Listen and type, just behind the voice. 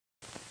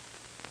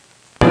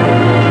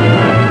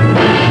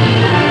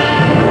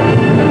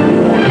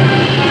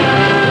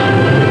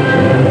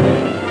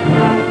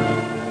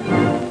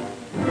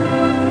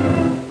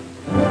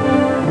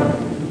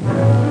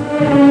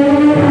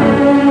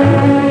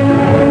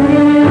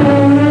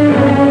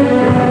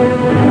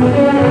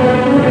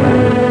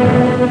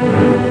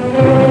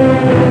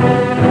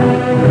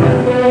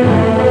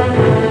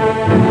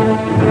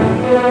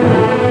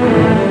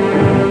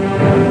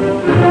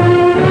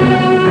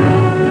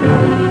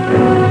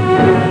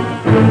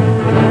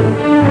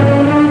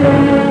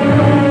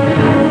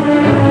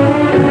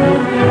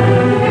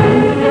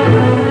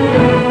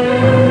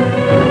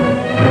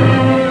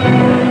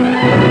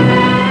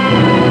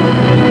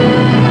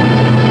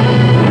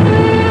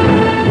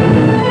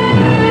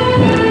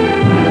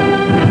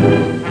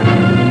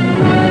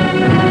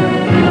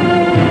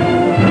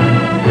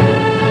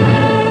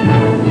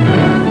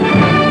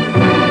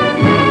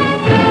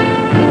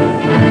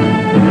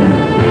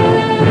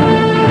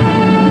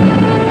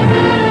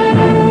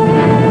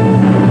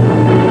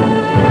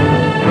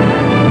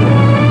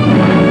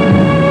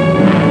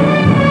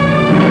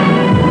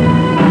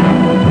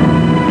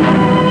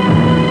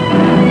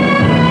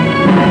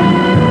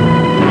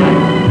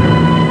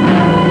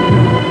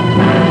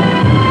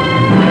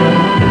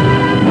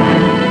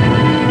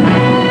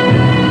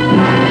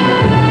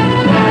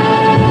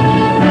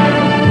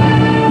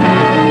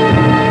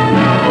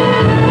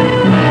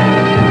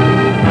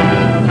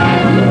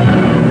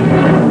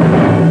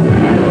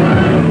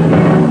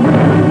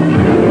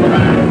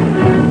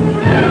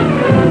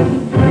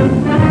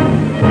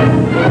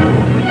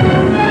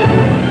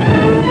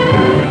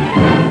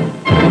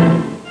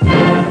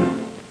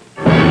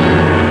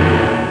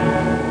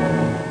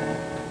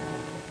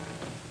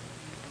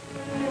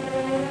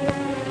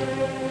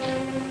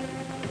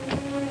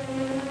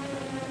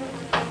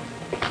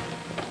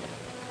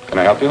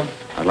help you?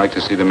 I'd like to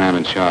see the man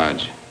in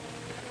charge.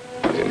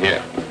 He's in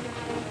here.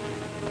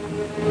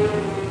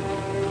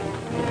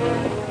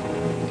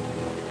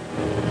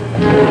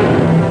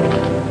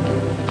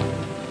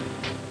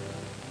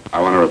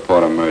 I want to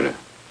report a murder.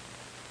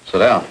 Sit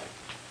down.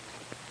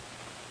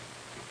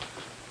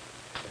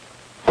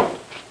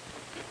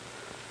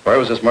 Where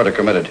was this murder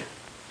committed?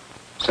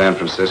 San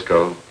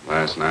Francisco,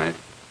 last night.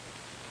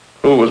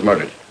 Who was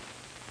murdered?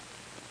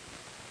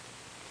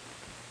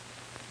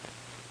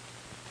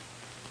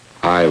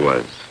 I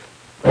was.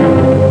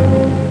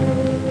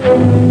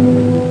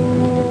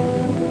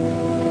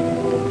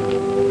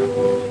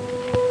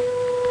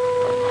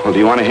 Well, do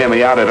you want to hear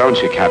me out or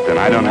don't you, Captain?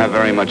 I don't have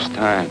very much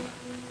time.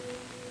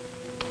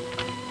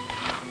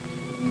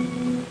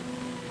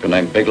 Your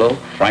name Bigelow?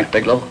 Frank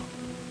Bigelow?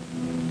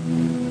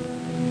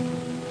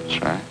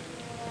 That's right.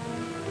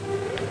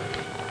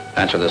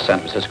 Answer the San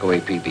Francisco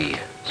APB.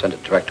 Send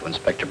it direct to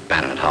Inspector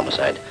Bannon at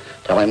Homicide.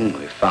 Tell him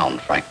we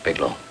found Frank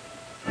Bigelow.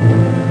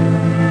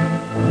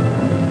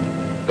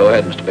 Go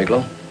ahead, Mr.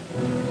 Bigelow.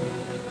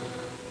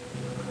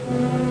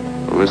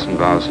 Well, this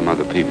involves some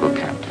other people,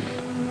 Captain.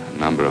 A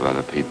number of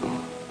other people.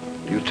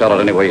 You tell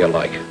it any way you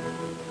like.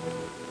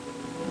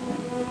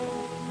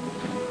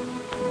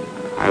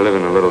 I live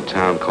in a little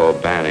town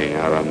called Banning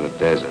out on the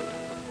desert.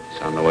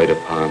 It's on the way to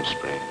Palm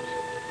Springs.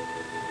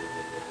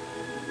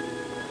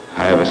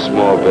 I have a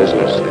small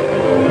business there.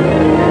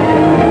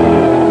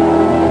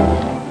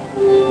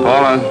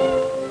 Paula?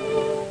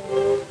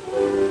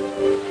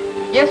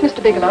 Yes,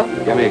 Mr. Bigelow?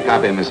 Give me a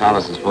copy of Miss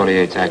Hollis's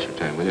 48 tax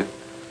return, will you?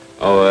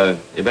 Oh,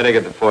 you better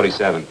get the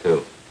 47,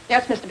 too.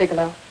 Yes, Mr.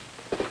 Bigelow.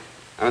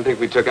 I don't think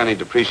we took any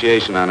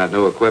depreciation on that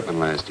new equipment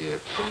last year.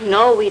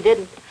 No, we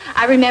didn't.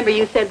 I remember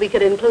you said we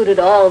could include it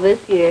all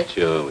this year.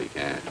 Sure, we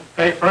can.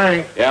 Hey,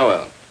 Frank. Yeah,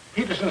 well.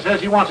 Peterson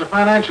says he wants a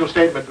financial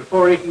statement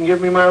before he can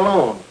give me my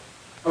loan.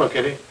 Hello,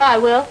 Kitty. I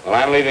will. Well,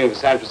 I'm leaving for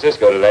San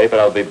Francisco today, but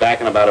I'll be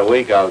back in about a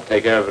week. I'll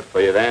take care of it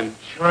for you then.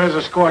 Sure is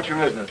a scorcher,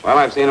 isn't it? Well,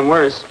 I've seen him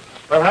worse.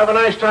 Well, have a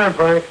nice time,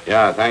 Frank.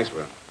 Yeah, thanks,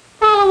 Will.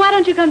 Oh, why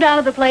don't you come down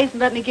to the place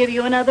and let me give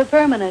you another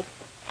permanent?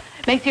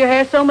 Makes your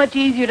hair so much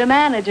easier to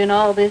manage in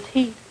all this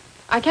heat.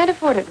 I can't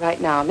afford it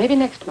right now. Maybe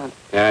next month.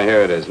 Yeah,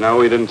 here it is. No,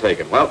 we didn't take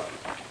it. Well,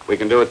 we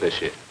can do it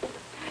this year.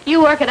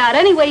 You work it out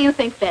any way you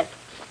think best.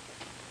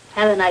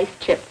 Have a nice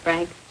trip,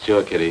 Frank.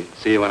 Sure, Kitty.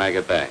 See you when I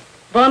get back.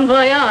 Bon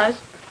voyage.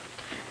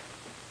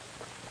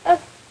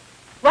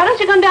 Why don't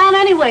you come down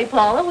anyway,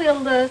 Paula?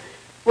 We'll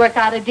work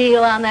out a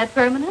deal on that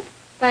permanent.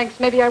 Thanks.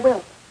 Maybe I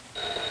will.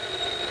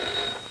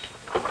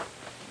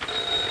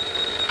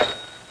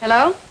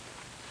 Hello?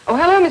 Oh,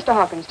 hello, Mr.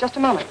 Hawkins. Just a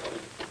moment.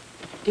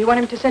 Do you want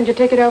him to send your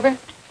ticket over?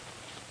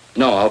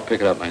 No, I'll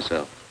pick it up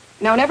myself.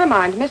 No, never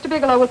mind. Mr.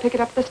 Bigelow will pick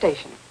it up at the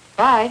station.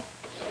 Bye.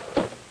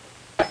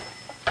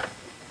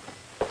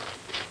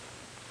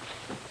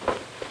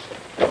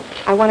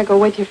 I want to go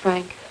with you,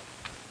 Frank.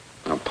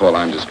 Now, Paul,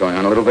 I'm just going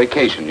on a little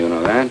vacation. You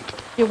know that?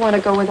 You want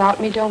to go without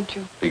me, don't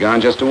you? Be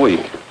gone just a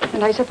week.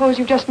 And I suppose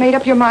you just made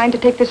up your mind to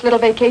take this little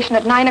vacation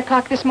at 9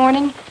 o'clock this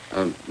morning?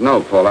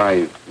 No, Paul,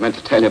 I meant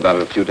to tell you about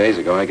it a few days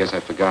ago. I guess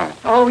I forgot.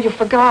 Oh, you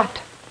forgot.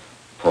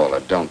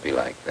 Paula, don't be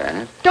like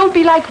that. Don't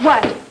be like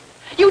what?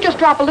 You just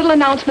drop a little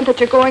announcement that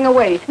you're going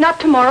away. Not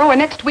tomorrow or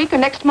next week or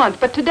next month,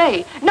 but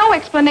today. No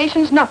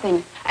explanations,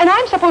 nothing. And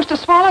I'm supposed to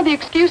swallow the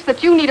excuse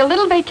that you need a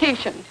little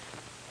vacation.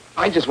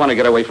 I just want to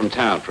get away from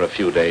town for a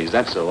few days,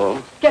 that's all.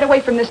 Get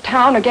away from this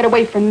town or get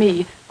away from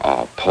me.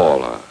 Oh,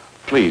 Paula,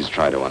 please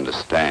try to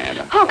understand.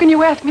 How can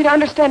you ask me to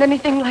understand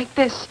anything like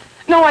this?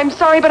 No, I'm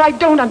sorry, but I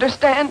don't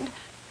understand.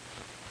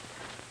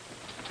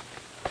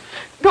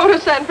 Go to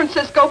San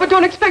Francisco, but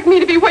don't expect me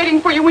to be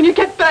waiting for you when you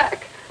get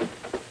back.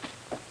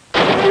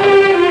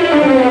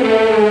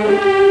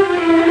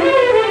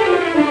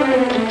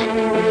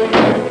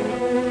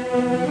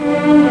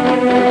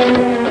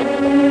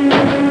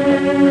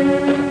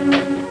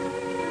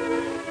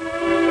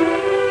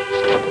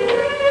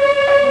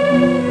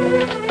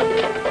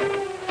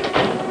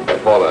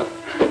 Paula,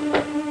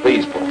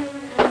 please, Paula.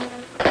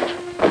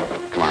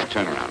 Come on,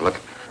 turn around, look.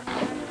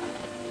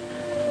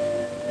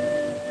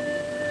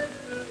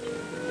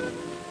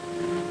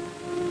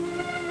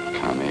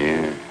 Come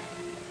here.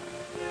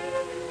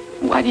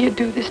 Why do you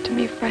do this to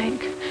me,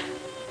 Frank?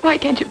 Why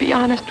can't you be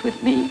honest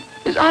with me?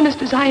 As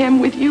honest as I am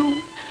with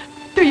you?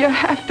 Do you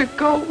have to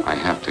go? I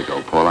have to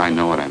go, Paula. I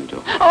know what I'm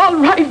doing. All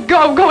right,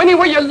 go. Go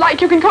anywhere you like.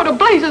 You can go to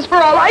blazes for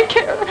all I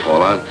care.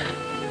 Paula.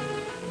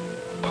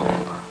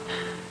 Paula.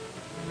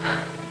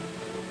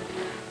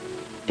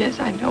 Yes,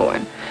 I know.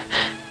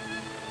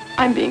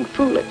 I'm being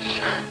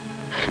foolish.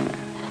 Come here.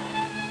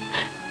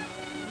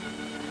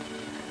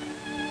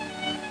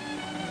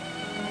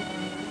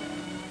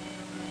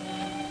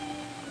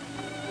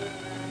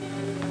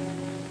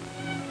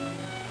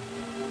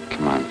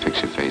 Come on,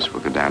 fix your face.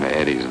 We'll go down to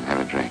Eddie's and have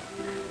a drink.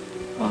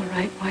 All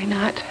right, why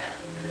not?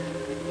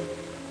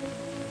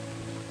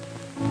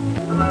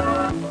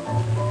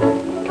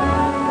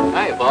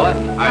 Hi, Paula.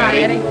 Hi,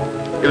 Eddie.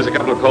 Give us a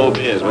couple of cold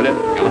beers, will you?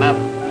 Coming up.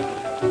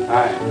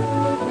 Hi.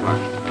 Come on.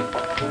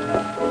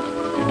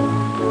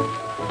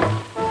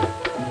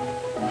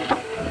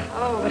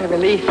 What a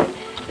relief.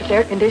 This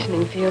air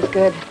conditioning feels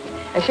good.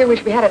 I sure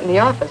wish we had it in the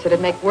office. It'd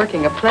make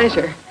working a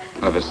pleasure.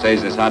 Well, if it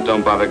stays this hot,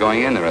 don't bother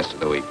going in the rest of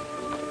the week.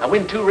 I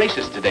win 2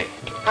 races today.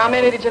 How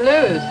many did you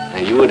lose? Now,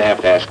 you would have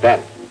to ask that.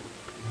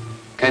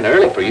 Kind of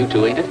early for you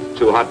two, ain't it?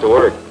 Too hot to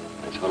work.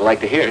 That's what I like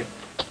to hear.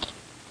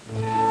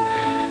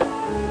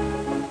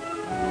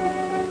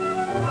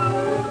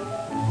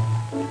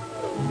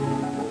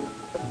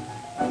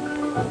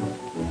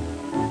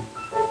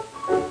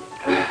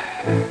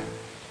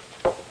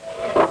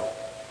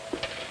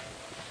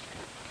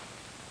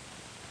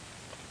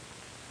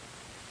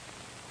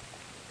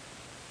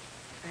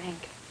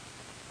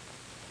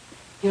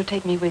 You'll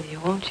take me with you,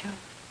 won't you?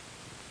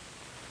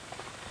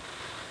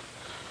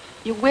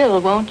 You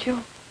will, won't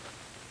you?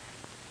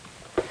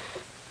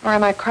 Or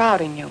am I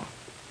crowding you?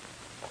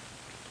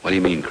 What do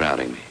you mean,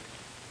 crowding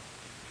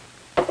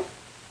me?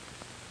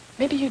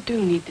 Maybe you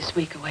do need this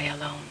week away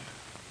alone.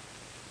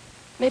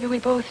 Maybe we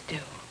both do.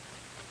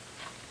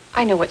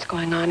 I know what's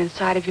going on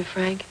inside of you,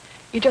 Frank.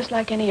 You're just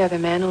like any other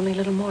man, only a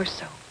little more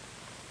so.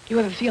 You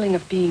have a feeling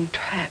of being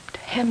trapped,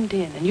 hemmed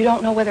in, and you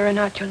don't know whether or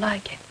not you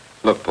like it.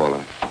 Look,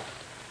 Paula,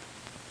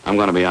 I'm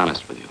going to be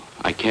honest with you.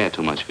 I care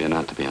too much for you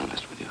not to be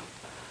honest with you.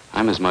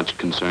 I'm as much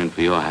concerned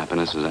for your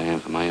happiness as I am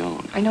for my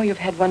own. I know you've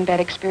had one bad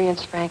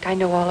experience, Frank. I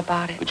know all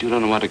about it. But you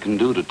don't know what it can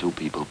do to 2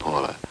 people,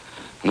 Paula.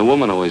 And the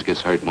woman always gets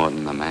hurt more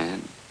than the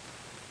man.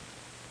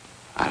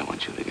 I don't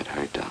want you to get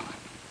hurt, darling.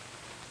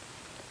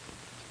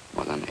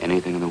 More than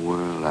anything in the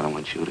world, I don't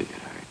want you to get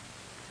hurt.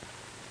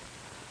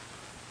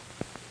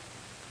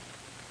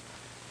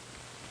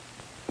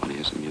 Want to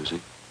hear some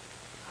music?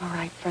 All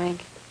right,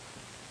 Frank.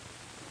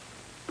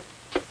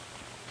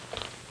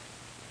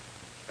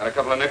 Got a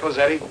couple of nickels,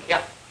 Eddie?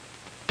 Yeah.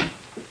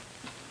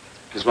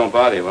 This won't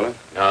bother you, will it?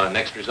 No,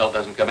 next result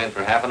doesn't come in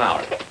for half an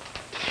hour.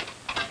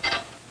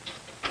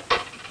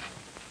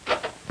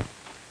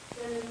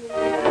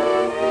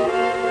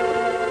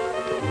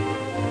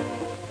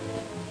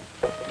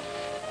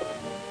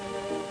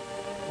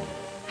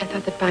 I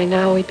thought that by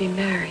now we'd be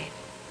married.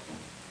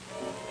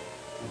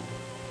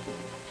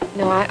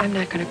 No, I'm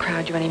not going to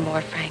crowd you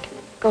anymore, Frank.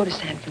 Go to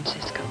San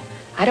Francisco.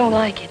 I don't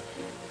like it,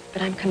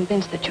 but I'm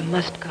convinced that you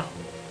must go.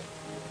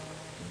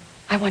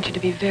 I want you to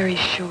be very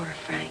sure,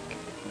 Frank.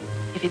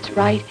 If it's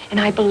right, and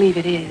I believe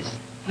it is,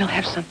 we'll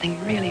have something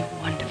really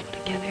wonderful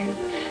together.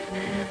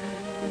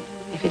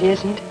 If it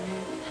isn't,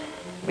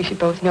 we should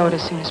both know it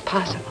as soon as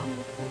possible.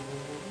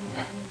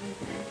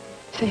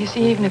 So you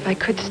see, even if I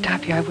could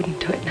stop you, I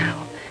wouldn't do it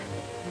now.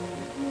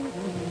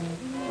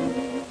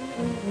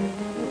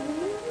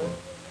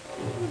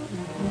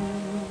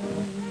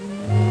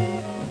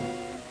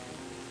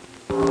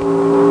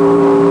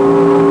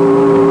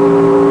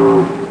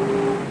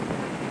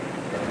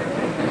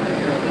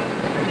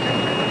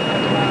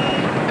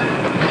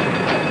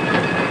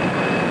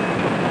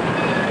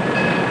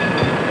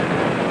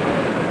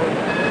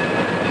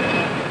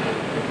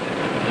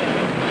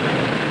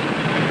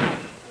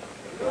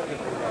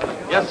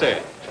 Yes,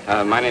 sir.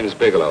 My name is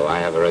Bigelow. I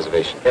have a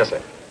reservation. Yes,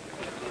 sir.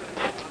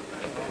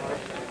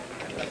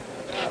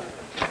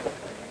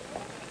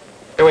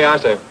 Here we are,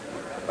 sir.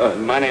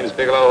 My name is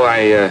Bigelow. I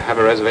have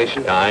a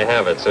reservation. I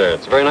have it, sir.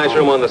 It's a very nice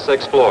room on the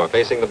 6th floor,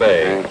 facing the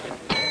bay.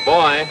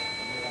 Boy,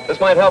 this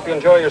might help you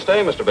enjoy your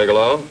stay, Mr.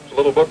 Bigelow. It's a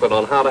little booklet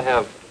on how to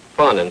have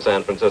fun in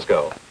San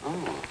Francisco.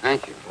 Oh,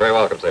 thank you. Very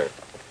welcome, sir.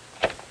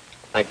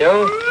 Thank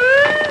you.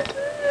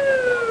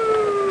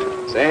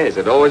 Say, is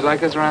it always like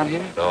this around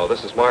here? No,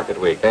 this is market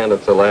week, and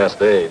it's the last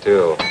day,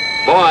 too.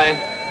 Boy,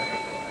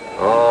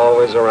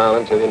 always around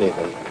until you need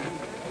them.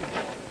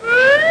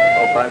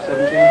 Oh,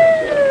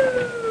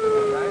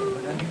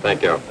 517?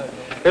 Thank you.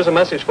 Here's a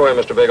message for you,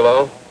 Mr.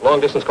 Bigelow.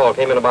 Long-distance call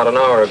came in about an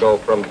hour ago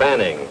from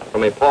Banning,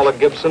 from a Paula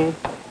Gibson.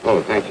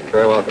 Oh, thank you.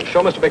 Very welcome.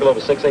 Show Mr. Bigelow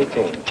to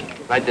 618.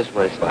 Right this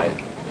way, Slide.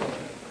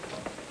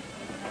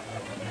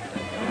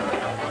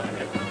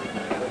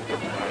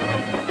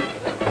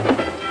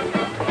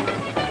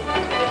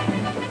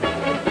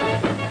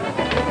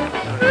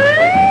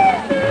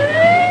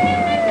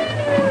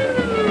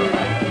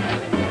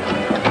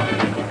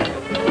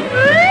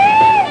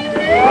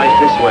 Right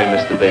this way,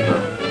 Mr. Bigelow.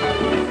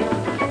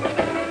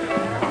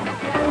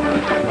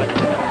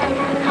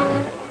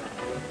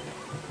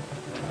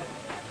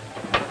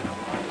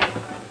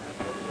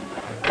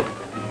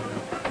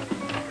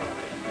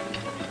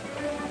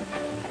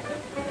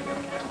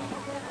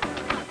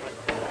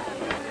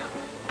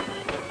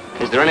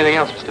 Is there anything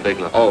else, Mr.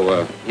 Bigelow?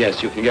 Oh,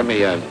 yes, you can get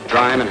me a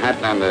dry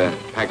Manhattan and a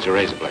package of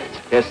razor blades.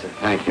 Yes, sir.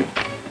 Thank you.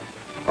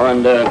 Oh,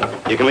 and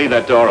you can leave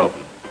that door open.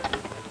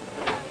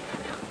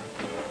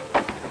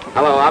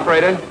 Hello,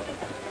 operator.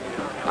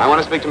 I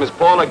want to speak to Miss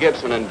Paula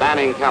Gibson in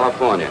Banning,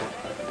 California.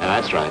 Yeah,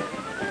 that's right.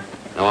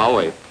 No, I'll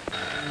wait.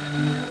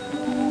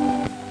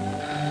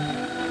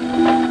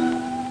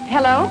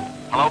 Hello?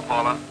 Hello,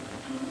 Paula.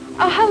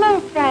 Oh, hello,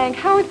 Frank.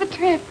 How was the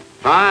trip?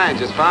 Fine,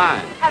 just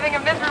fine. Having a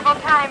miserable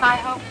time, I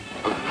hope.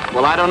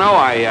 Well, I don't know.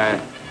 I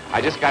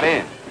just got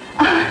in.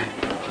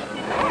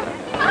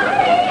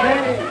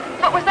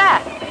 What was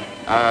that?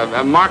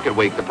 Market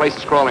week. The place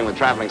is crawling with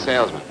traveling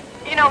salesmen.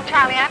 You know,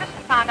 Charlie Anderson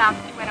found out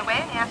that you went away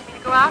and he asked me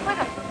to go out with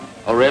him.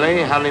 Oh,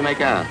 really? How did he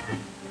make out?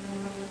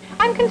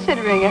 I'm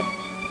considering it.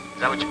 Is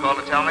that what you called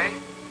to tell me?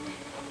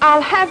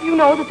 I'll have you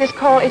know that this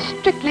call is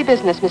strictly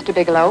business, Mr.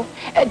 Bigelow.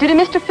 Did a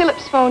Mr.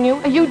 Philips phone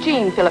you?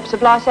 Eugene Philips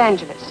of Los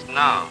Angeles.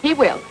 No. He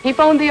will. He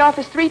phoned the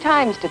office 3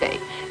 times today.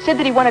 Said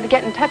that he wanted to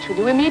get in touch with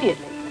you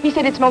immediately. He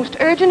said it's most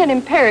urgent and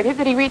imperative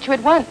that he reach you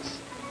at once.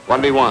 What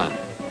did he want?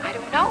 I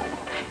don't know.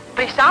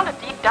 But he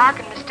sounded deep, dark,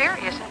 and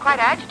mysterious and quite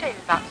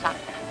agitated about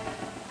something.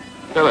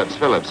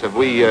 Philips. Have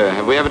we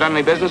ever done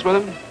any business with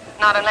him?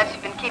 Not unless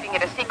you've been keeping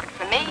it a secret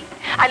from me.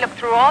 I looked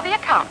through all the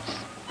accounts.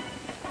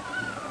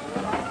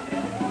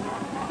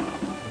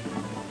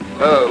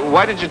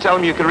 Why did you tell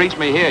him you could reach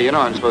me here? You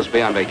know I'm supposed to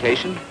be on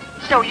vacation.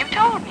 So you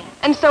told me.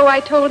 And so I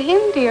told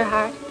him, dear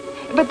Hart.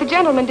 But the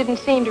gentleman didn't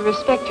seem to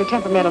respect your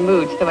temperamental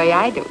moods the way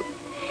I do.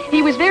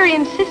 He was very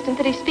insistent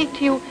that he speak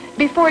to you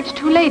before it's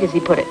too late, as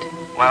he put it.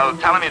 Well,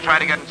 tell him you tried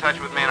to get in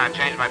touch with me and I've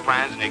changed my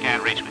plans and you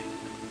can't reach me.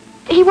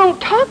 He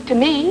won't talk to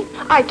me.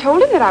 I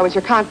told him that I was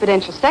your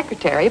confidential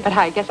secretary, but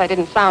I guess I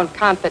didn't sound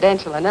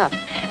confidential enough.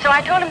 So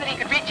I told him that he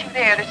could reach you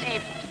there this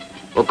evening.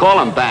 Well, call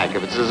him back.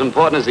 If it's as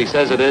important as he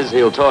says it is,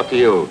 he'll talk to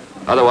you.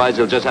 Otherwise,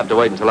 he'll just have to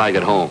wait until I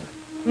get home.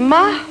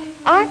 My,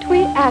 aren't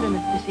we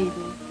adamant this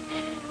evening?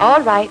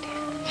 All right,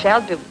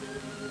 shall do.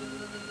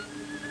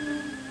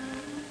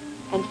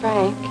 And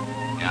Frank,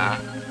 Yeah?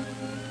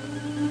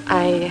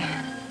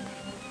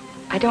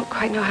 I don't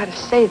quite know how to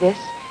say this.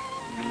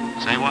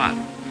 Say what?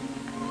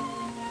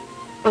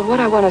 Well, what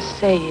I want to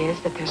say is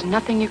that there's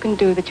nothing you can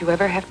do that you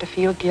ever have to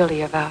feel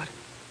guilty about.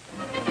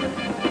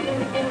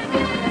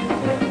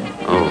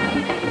 Oh.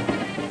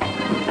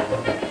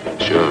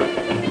 Sure.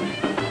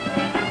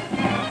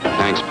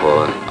 Thanks,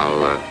 Paula.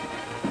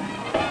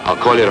 I'll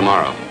call you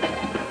tomorrow.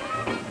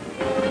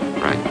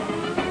 Right.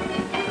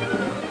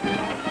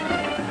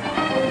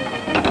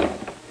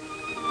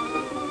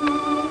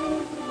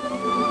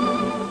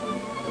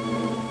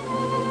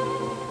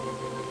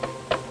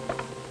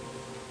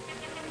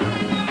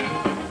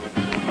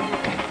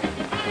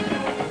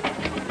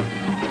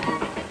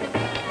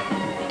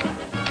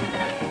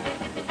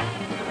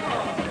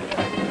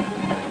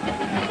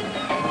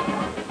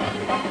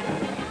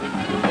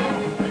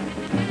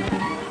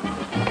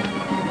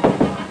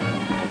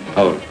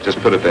 Oh, just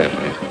put it there,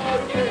 please.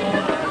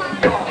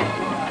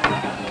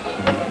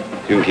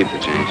 You can keep the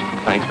change.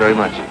 Thanks very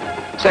much.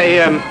 Say,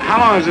 how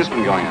long has this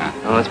been going on?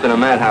 Oh, it's been a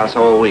madhouse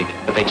all week,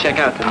 but they check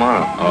out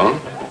tomorrow.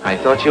 Oh? I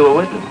thought you were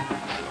with them.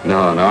 No,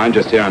 I'm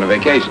just here on a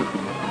vacation.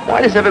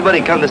 Why does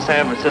everybody come to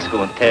San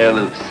Francisco and tear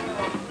loose?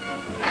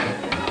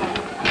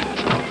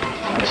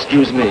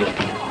 Excuse me.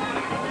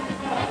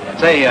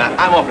 Say,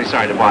 I'm awfully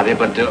sorry to bother you,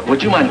 but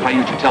would you mind if I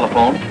use your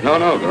telephone? No,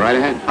 go right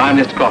ahead. I'm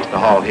just across the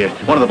hall here.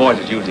 One of the boys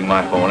is using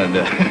my phone, and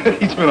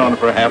he's been on it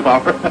for a half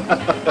hour.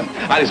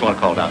 I just want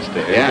to call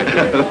downstairs. Yeah.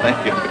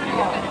 Thank you.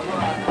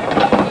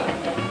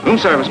 Room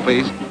service,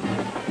 please.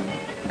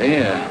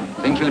 Hey,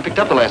 things really picked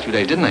up the last few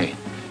days, didn't they? You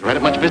read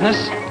up much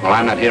business? Well,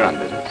 I'm not here on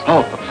business.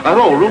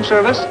 Oh, room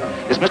service?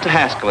 It's Mr.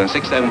 Haskell in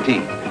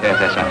 617. Yes,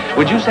 that's right.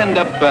 Would you send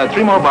up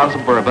 3 more bottles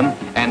of bourbon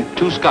and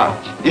 2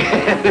 scotch?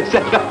 Yeah, that's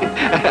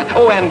right.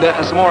 Oh, and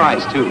some more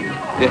ice, too.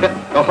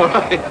 Yeah. All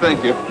right,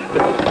 thank you.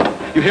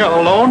 You here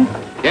all alone?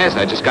 Yes,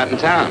 I just got in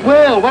town.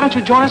 Well, why don't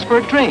you join us for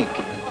a drink?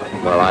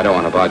 Well, I don't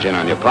want to barge in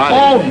on your party.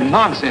 Oh,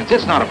 nonsense.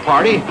 It's not a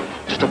party.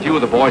 Just a few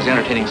of the boys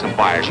entertaining some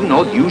buyers. You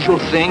know, the usual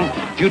thing.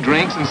 A few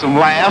drinks and some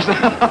laughs.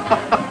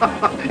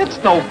 It's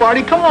no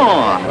party. Come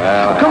on.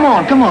 Well, Come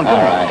on. All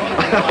right.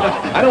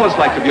 I know what it's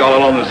like to be all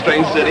alone in a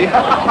strange city.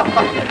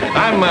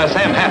 I'm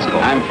Sam Haskell.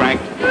 I'm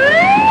Frank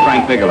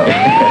Bigelow.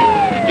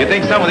 You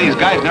think some of these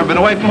guys never been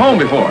away from home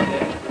before?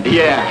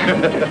 Yeah.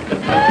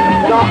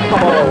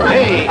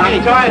 Hey,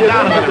 quiet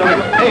down a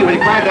minute. Hey, will you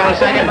quiet down a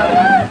second?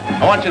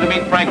 I want you to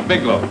meet Frank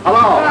Bigelow.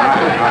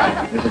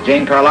 Hello. This is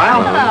Jane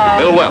Carlisle. Hello.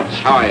 Bill Welch.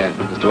 How are you,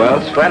 Mr.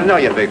 Wells? Glad to know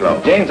you,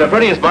 Bigelow. Jane's the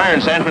prettiest buyer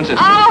in San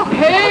Francisco. Oh,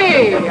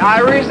 hey, I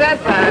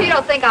resent that. You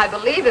don't think I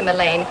believe him,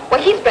 Elaine?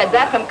 Well, he spread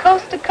that from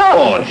coast to coast.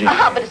 Oh, gee.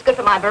 But it's good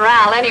for my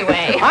morale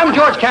anyway. I'm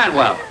George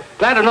Cantwell.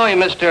 Glad to know you,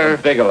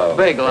 Mr. Bigelow.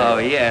 Bigelow,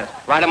 yes.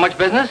 Right on much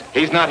business?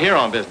 He's not here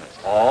on business.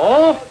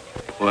 Oh?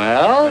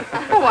 Well,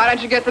 Well, why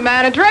don't you get the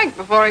man a drink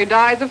before he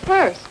dies of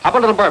thirst? how about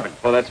a little bourbon?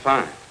 Well, that's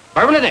fine.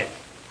 Bourbon it is.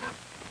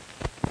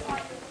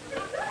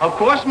 Of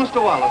course,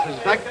 Mr. Wallace.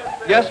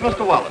 Yes,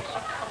 Mr. Wallace.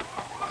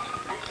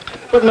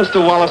 But,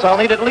 Mr. Wallace, I'll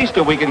need at least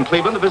a week in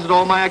Cleveland to visit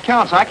all my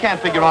accounts. I can't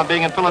figure on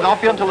being in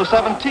Philadelphia until the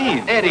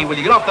 17th. Eddie, will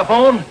you get off the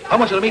phone? I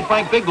want you to meet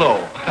Frank Bigelow.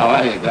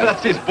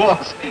 That's his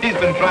boss. He's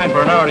been trying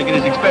for an hour to get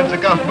his expense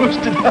account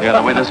boosted. Yeah,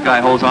 the way this guy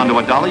holds on to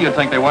a dollar, you'd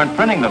think they weren't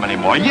printing them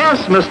anymore.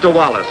 Yes, Mr.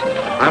 Wallace.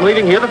 I'm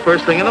leaving here the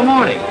first thing in the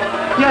morning.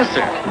 Yes,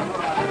 sir.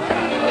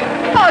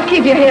 Oh,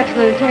 keep your hips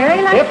loose,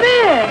 Harry, like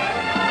this.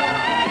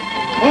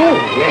 Oh,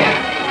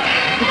 yeah.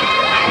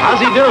 How's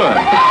he doing?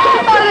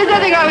 Oh, there's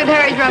nothing wrong with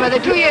Harry's drummer. The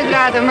 2 years at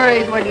Arthur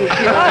Murray's wouldn't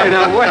cure. Hey,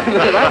 now, wait a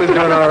minute. I was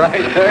doing all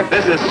right there.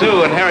 This is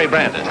Sue and Harry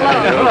Brandon.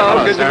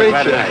 Hello, good to meet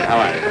you. How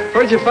are you?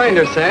 Where'd you find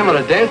her, Sam? On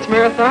a dance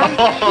marathon?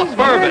 She's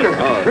perfect.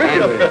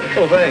 Really?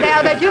 Say,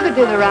 I'll bet you could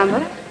do the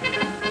rumba.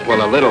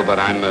 Well, a little, but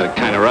I'm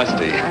kind of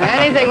rusty.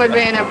 Anything would be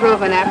an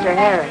improvement after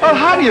Harry. Oh,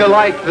 how do you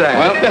like that?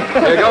 Well,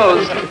 here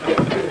goes.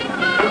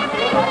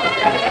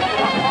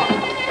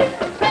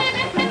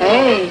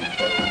 Hey,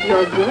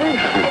 you're good.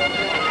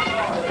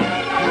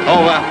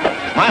 Oh,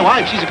 my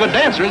wife, she's a good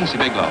dancer, isn't she,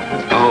 Bigelow?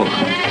 Oh,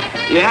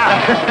 yeah.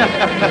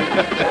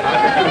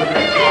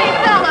 Hey,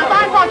 fellas,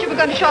 I thought you were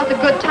going to show us a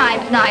good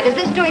time tonight. Is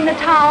this doing the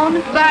town?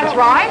 That's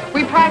right.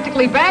 We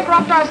practically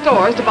bankrupt our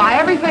stores to buy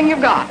everything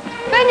you've got.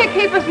 Then you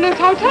keep us in this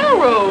hotel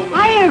room.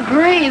 I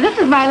agree. This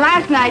is my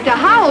last night to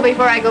howl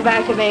before I go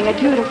back to being a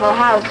dutiful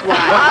housewife.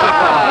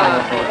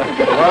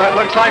 Well, it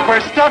looks like we're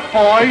stuck,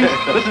 boys.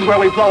 This is where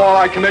we blow all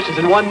our commissions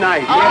in one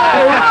night.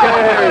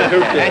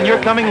 And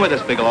you're coming with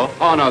us, Bigelow.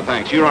 Oh, no,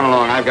 thanks. You run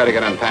along. I've got to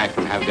get unpacked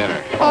and have dinner.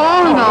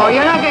 Oh, no,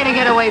 you're not going to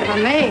get away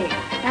from me.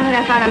 Now that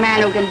I found a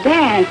man who can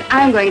dance,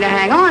 I'm going to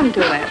hang on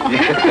to him.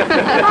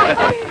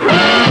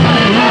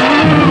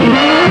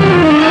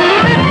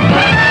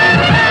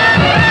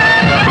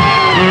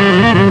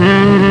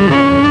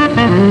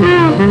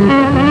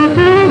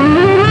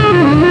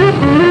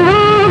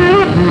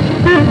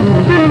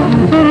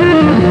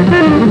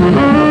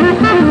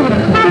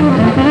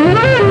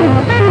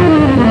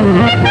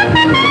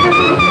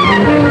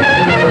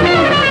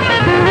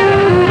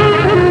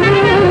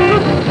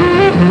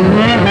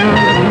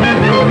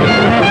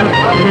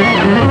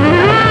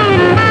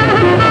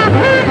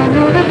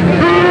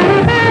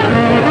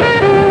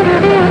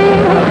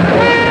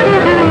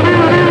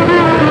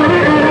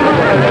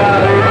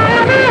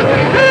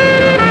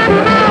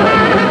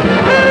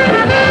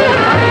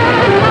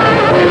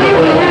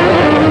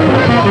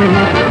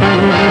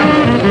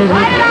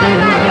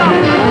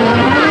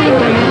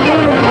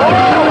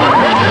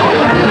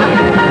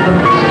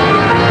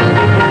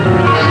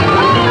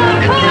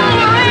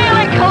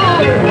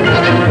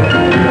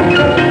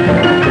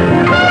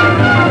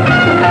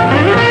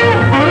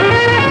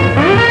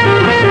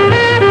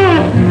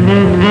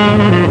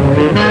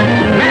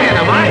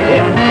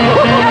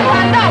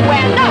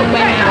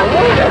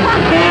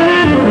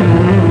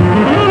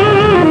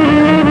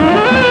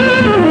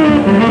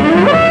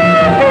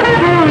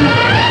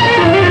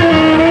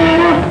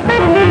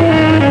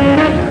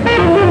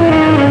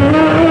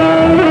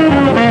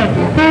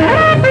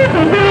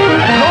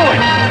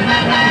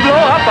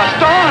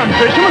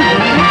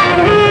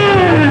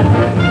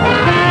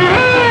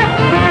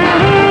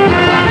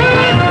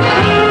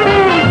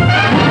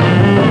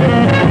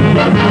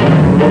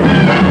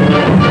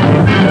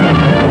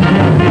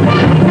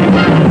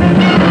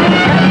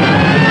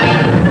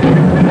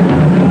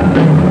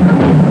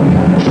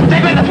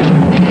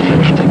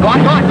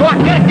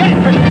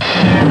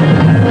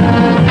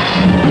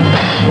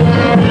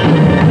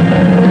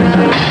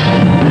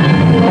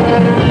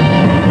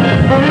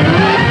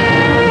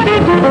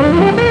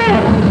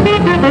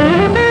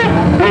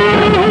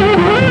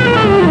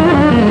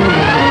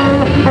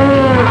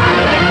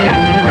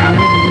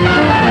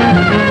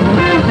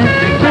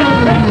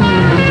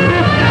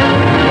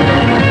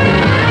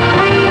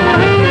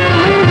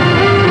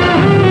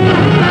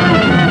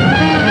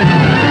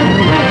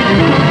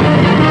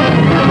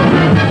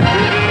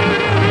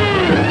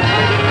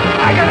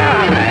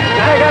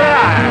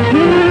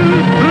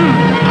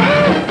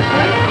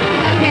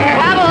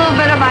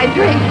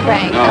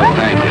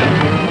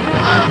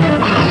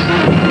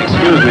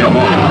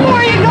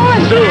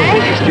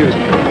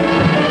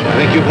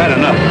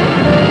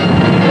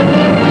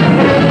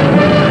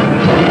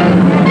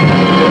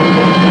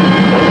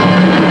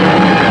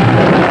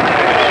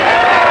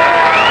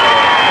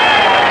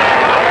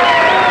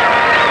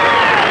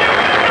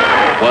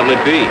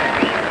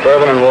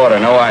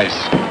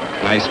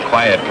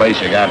 Place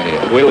you got here.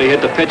 Wait till you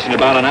hit the pitch in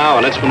about an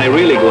hour. That's when they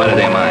really go out of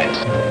their minds.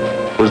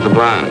 Who's the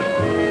blonde?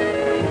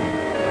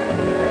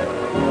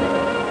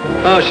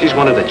 Oh, she's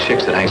one of the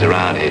chicks that hangs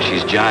around here.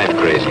 She's jive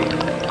crazy.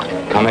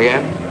 Come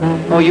again?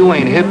 Oh, you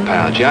ain't hip,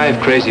 pal. Jive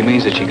crazy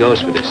means that she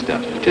goes for this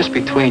stuff. Just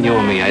between you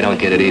and me, I don't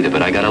get it either,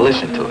 but I gotta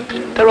listen to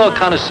it. They're all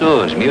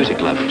connoisseurs, music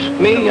lovers.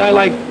 Me, I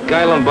like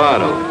Guy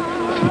Lombardo.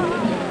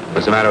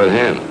 What's the matter with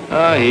him?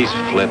 Oh, he's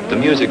flipped. The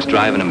music's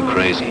driving him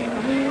crazy.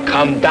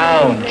 Come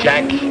down,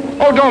 Jack.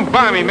 Oh, don't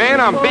buy me, man.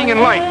 I'm being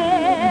light.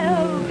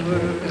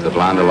 Is the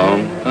blonde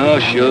alone? Oh,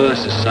 sure,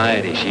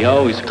 society. She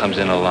always comes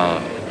in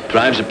alone.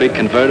 Drives a big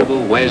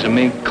convertible, wears a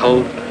mink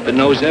coat, but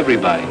knows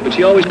everybody. But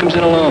she always comes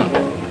in alone.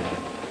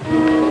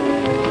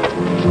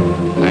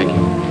 Thank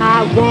you.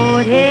 I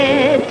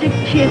wanted to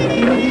kiss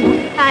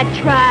you. I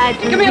tried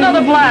to... Give me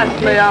another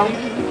blast, Leo.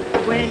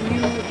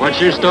 What's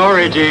your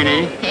story,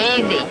 Jeannie?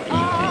 Easy.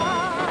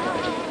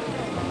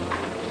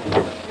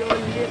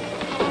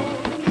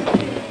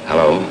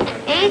 Hello.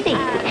 Easy.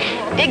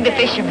 Dig the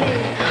Fisherman.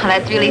 Oh,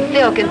 that's really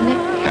silk, isn't it?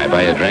 Can I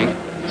buy you a drink?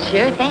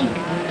 Sure, thanks.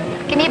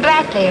 Give me a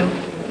blast, Leo.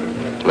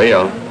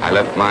 Leo, I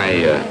left my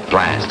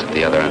blast at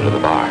the other end of the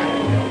bar.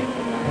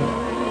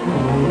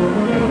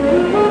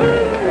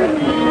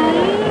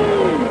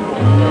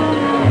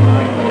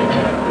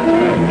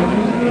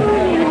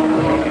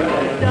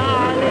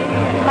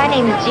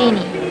 name's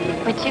Jeannie.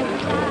 What's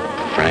yours?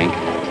 Frank?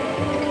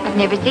 I've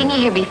never seen you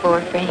here before,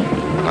 Frank.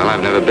 Well,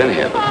 I've never been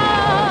here before.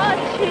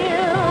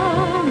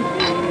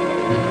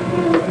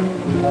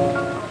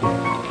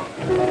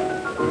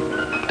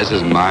 This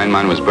is mine.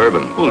 Mine was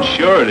bourbon. Well,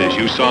 sure it is.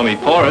 You saw me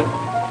pour it.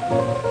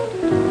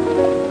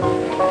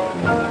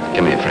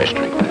 Give me a fresh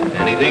drink.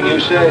 Anything you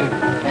say.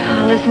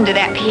 Oh, listen to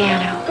that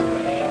piano.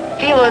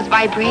 Feel those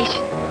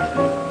vibrations.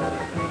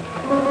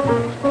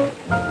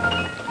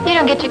 You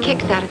don't get your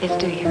kicks out of this,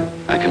 do you?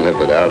 I can live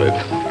without it.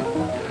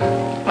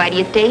 Why do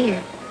you stay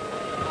here?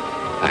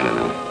 I don't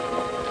know.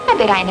 I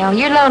bet I know.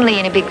 You're lonely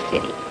in a big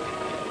city.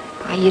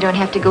 Why, you don't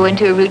have to go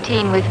into a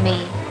routine with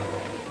me.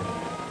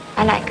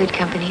 I like good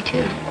company,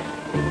 too.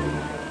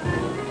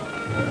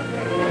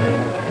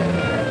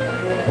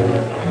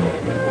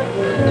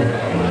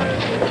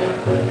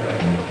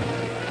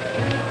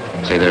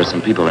 Say, there are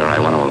some people there I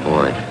want to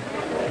avoid.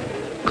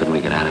 Couldn't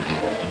we get out of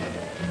here?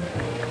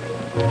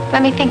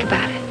 Let me think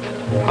about it.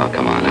 Oh,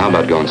 come on. How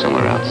about going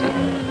somewhere else, then?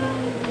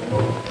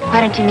 Why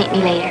don't you meet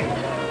me later?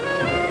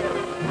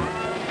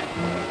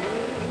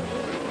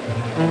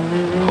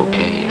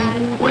 Okay.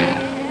 Where?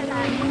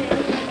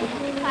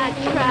 I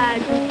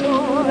tried to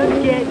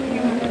forget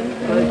you,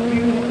 but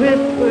you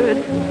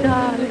whispered,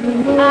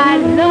 darling, I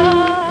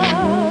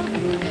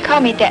love.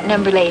 Call me at that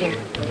number later.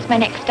 It's my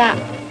next stop.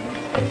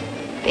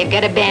 They've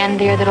got a band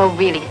there that'll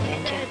really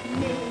send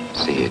you.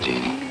 See you,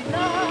 Jeannie.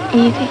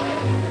 Easy.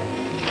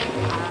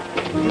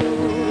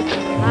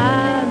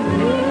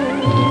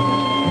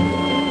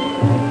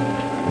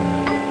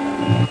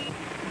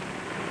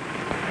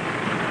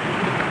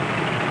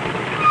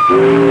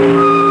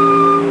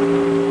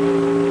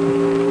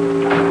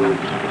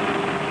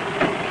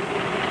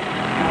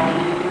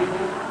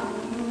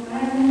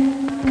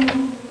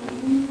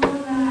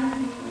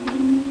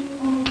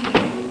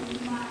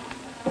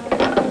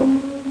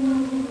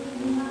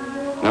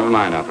 Never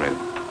mind, operator.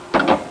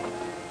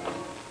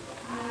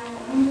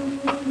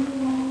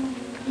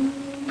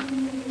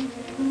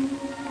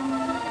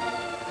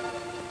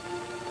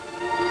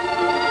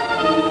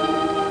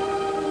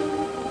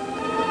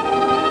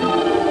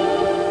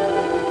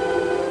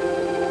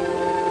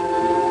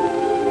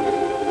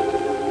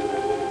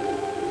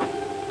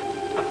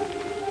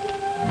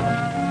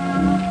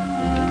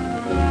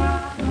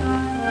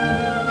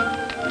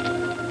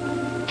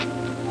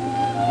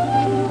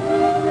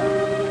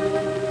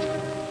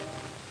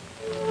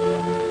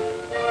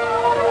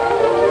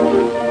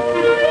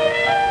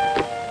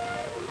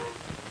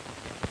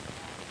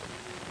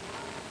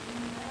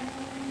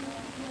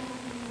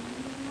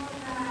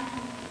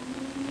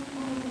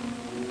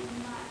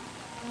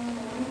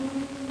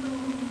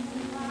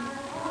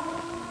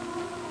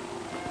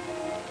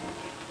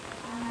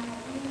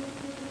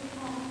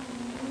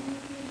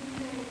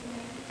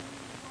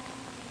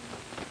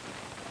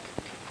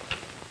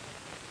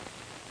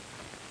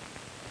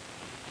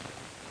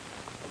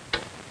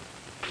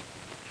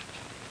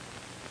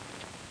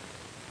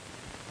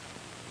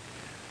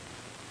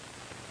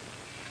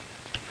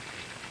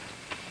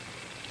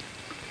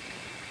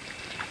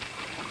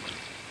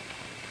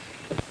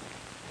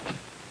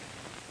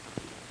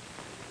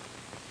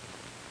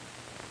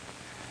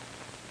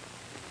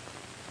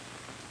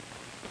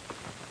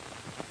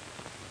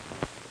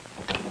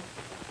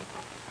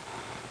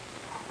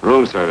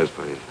 Room service,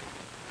 please.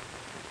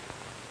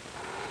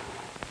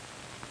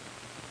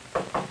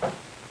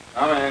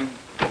 Come in.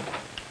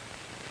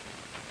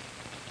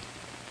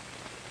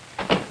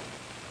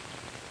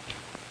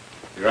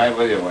 Be right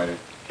with you, waiter.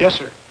 Yes,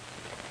 sir.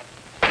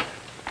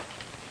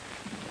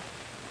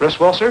 Rest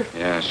well, sir?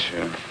 Yeah,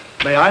 sure.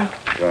 May I?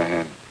 Go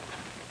ahead.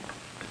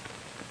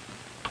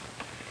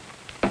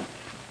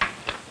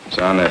 It's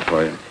on there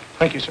for you.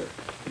 Thank you, sir.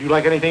 Would you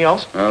like anything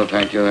else? Well,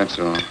 thank you, that's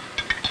all.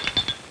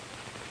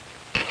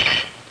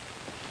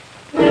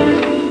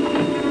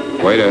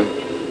 Waiter.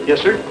 Yes,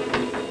 sir.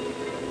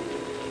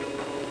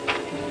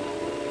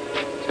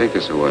 Take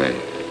this away.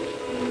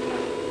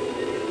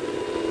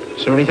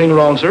 Is there anything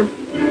wrong, sir?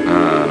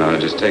 No,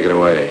 just take it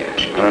away.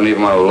 I don't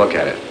even want to look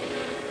at it.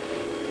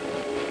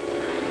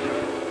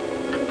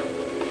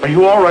 Are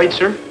you all right,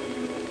 sir?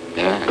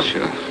 Yeah,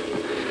 sure.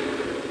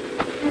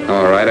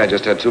 All right, I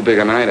just had too big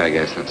a night, I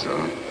guess, that's all.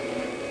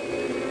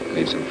 I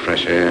need some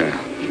fresh air.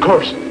 Of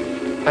course.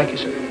 Thank you,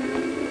 sir.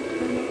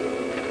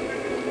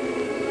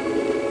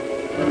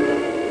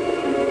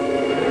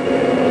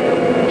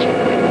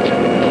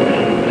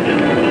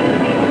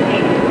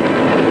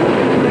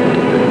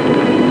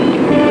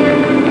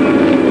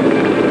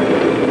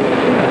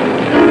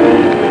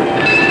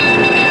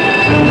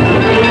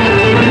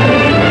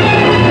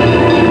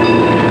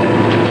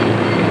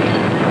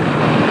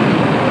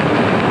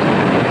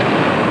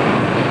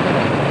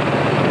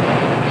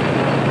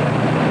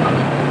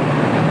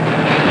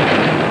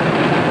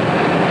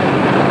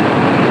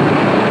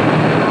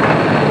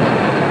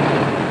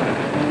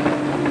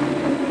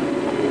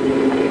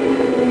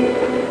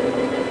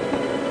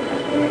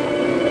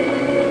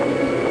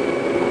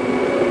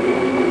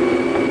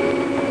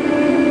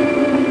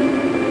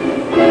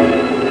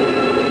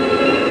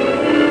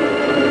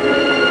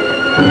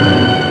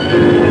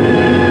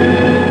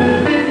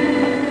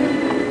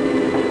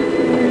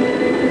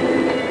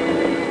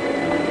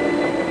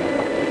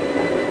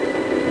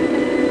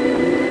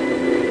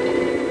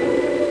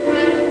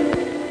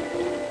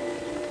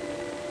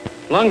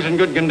 Lungs in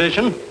good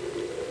condition.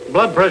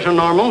 Blood pressure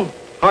normal.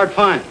 Heart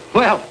fine.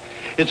 Well,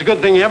 it's a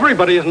good thing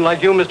everybody isn't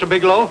like you, Mr.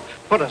 Bigelow.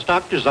 Put us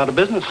doctors out of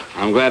business.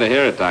 I'm glad to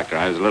hear it, Doctor.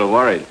 I was a little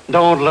worried.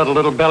 Don't let a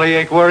little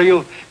bellyache worry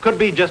you. Could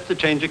be just the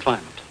change of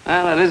climate.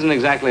 Well, it isn't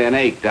exactly an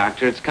ache,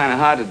 Doctor. It's kind of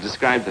hard to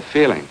describe the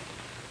feeling.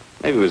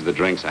 Maybe it was the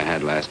drinks I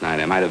had last night.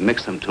 I might have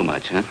mixed them too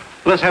much, huh?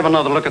 Let's have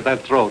another look at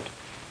that throat.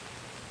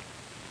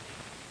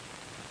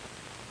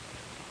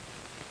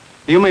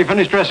 You may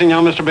finish dressing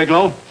now, Mr.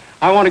 Bigelow.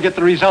 I want to get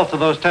the results of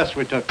those tests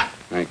we took.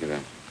 Thank you,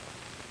 Doctor.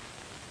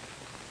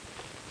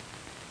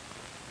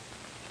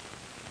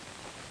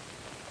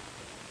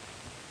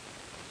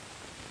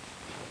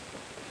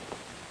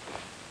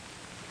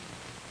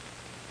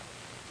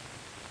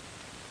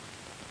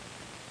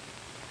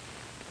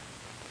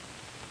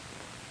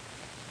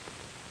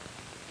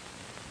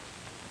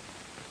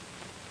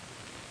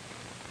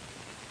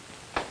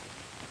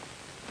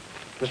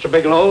 Mr.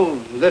 Bigelow,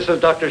 this is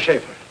Dr.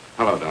 Schaefer.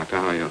 Hello, Doctor.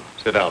 How are you?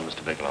 Sit down,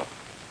 Mr. Bigelow.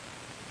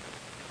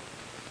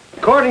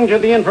 According to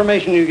the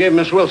information you gave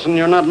Miss Wilson,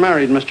 you're not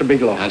married, Mr.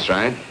 Bigelow. That's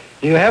right.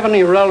 Do you have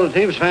any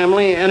relatives,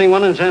 family,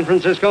 anyone in San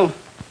Francisco?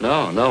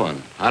 No, no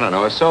one. I don't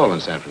know a soul in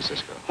San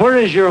Francisco. Where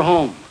is your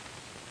home?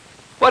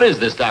 What is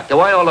this, Doctor?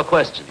 Why all the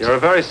questions? You're a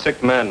very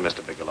sick man,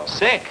 Mr. Bigelow.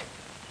 Sick?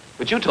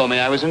 But you told me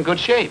I was in good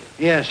shape.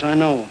 Yes, I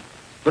know.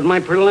 But my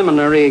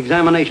preliminary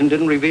examination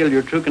didn't reveal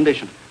your true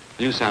condition.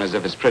 You sound as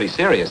if it's pretty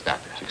serious,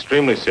 Doctor. It's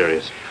extremely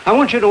serious. I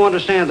want you to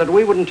understand that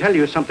we wouldn't tell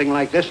you something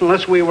like this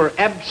unless we were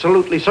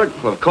absolutely certain.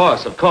 Well, of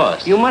course, of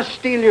course. You must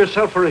steel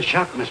yourself for a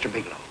shock, Mr.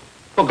 Bigelow.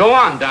 Well, go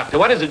on, Doctor.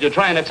 What is it you're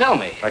trying to tell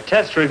me? Our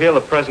tests reveal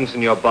the presence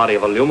in your body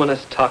of a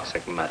luminous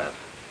toxic matter.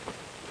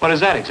 What is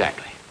that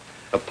exactly?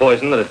 A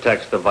poison that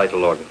attacks the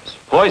vital organs.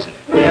 Poison?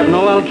 We have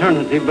no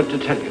alternative but to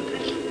tell you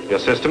this. Your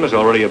system has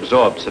already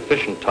absorbed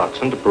sufficient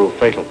toxin to prove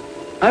fatal.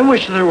 I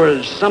wish there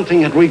was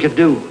something that we could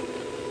do.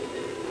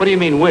 What do you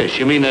mean, wish?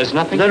 You mean there's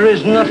nothing? There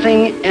is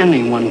nothing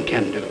anyone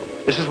can do.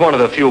 This is one of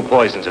the few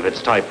poisons of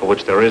its type for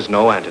which there is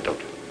no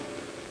antidote.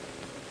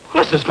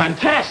 This is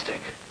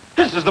fantastic.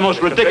 This is the most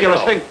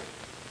ridiculous thing.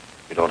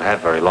 You don't have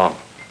very long.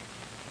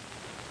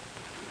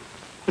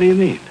 What do you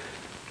mean?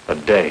 A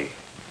day,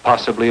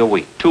 possibly a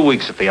week, 2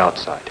 weeks at the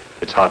outside.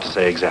 It's hard to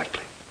say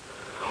exactly.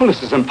 Oh,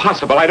 this is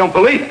impossible. I don't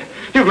believe it.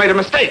 You've made a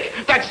mistake.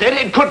 That's it.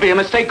 It could be a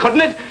mistake,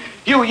 couldn't it?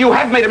 You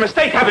have made a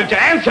mistake, haven't you?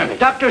 Answer me.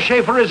 Dr.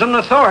 Schaefer is an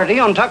authority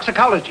on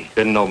toxicology.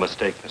 Been no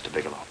mistake, Mr.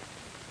 Bigelow.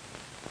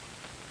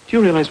 Do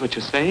you realize what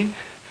you're saying?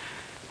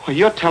 Well,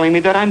 you're telling me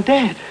that I'm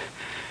dead.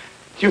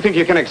 Do you think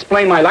you can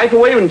explain my life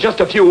away in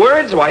just a few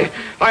words? Why,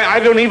 I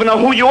don't even know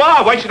who you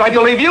are. Why should I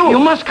believe you? You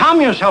must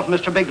calm yourself,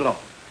 Mr. Bigelow.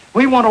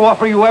 We want to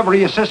offer you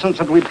every assistance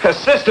that we...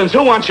 Assistance?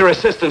 Who wants your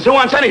assistance? Who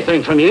wants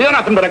anything from you? You're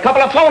nothing but a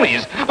couple of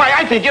phonies. Why,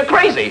 I think you're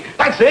crazy.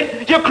 That's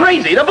it. You're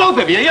crazy. The both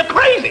of you. You're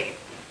crazy.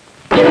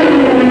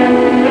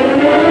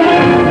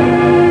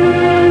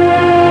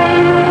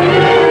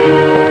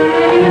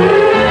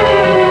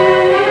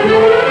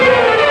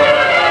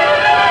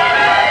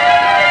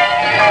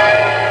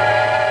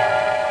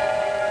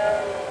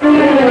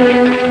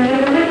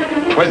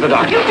 Where's the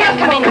doctor? You can't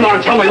come in. Come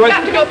on, tell me what... You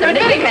have to go through the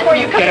big before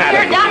you come Get out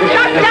here. of here.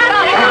 Doctor!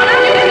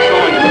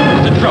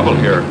 What's the trouble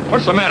here?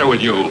 What's the matter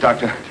with you?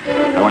 Doctor,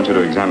 I want you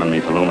to examine me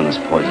for luminous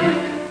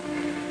poison.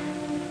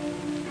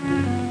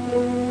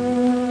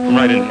 Come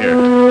right in here.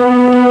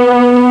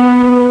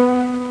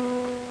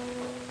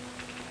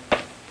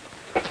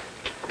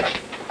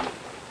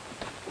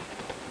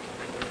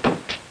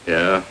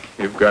 Yeah,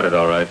 you've got it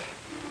all right.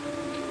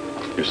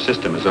 Your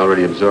system has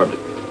already absorbed it.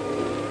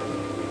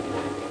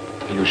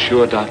 Are you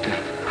sure, Doctor?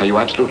 Are you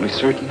absolutely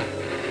certain?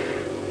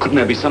 Couldn't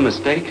there be some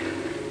mistake?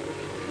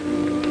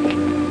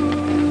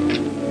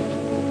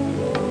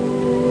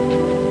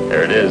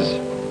 There it is.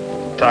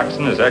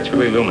 Toxin is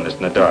actually luminous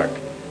in the dark.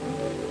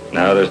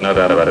 Now there's no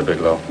doubt about it,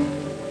 Bigelow.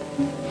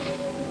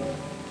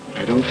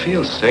 I don't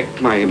feel sick.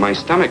 My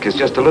stomach is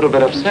just a little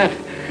bit upset.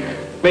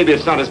 Maybe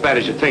it's not as bad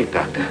as you think,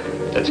 Doctor.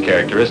 That's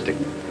characteristic.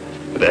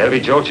 With a heavy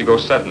jolt, you go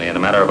suddenly in a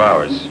matter of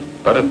hours.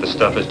 But if the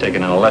stuff is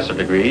taken in a lesser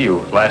degree, you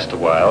last a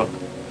while,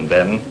 and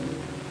then...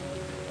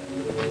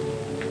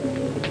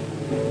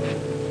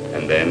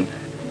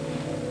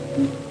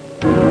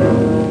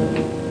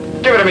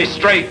 Give it to me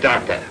straight,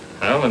 Doctor.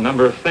 Well, a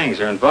number of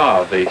things are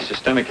involved. The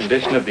systemic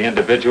condition of the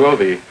individual,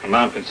 the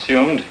amount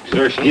consumed,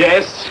 exertion.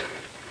 Yes?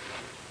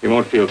 You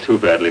won't feel too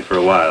badly for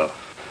a while.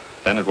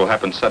 Then it will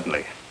happen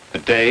suddenly. A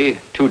day,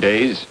 2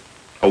 days,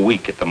 a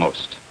week at the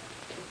most.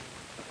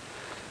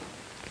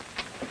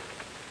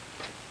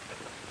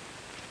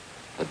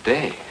 A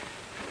day.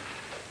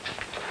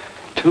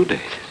 2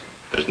 days.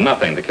 There's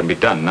nothing that can be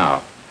done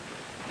now.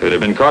 If it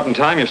had been caught in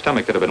time, your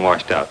stomach could have been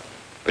washed out.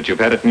 But you've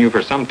had it in you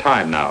for some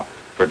time now.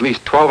 For at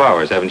least 12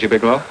 hours, haven't you,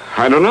 Bigelow?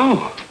 I don't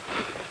know.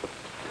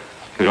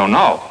 You don't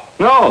know?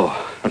 No.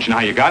 Don't you know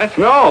how you got it?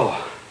 No.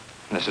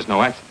 This is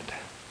no accident.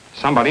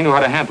 Somebody knew how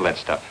to handle that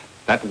stuff.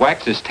 That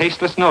wax is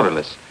tasteless,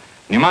 odorless.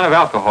 The amount of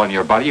alcohol in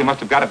your body, you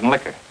must have got it in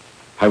liquor.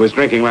 I was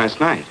drinking last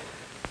night.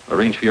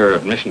 Arrange for your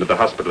admission to the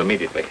hospital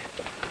immediately.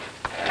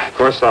 Of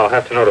course, I'll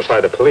have to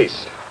notify the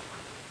police.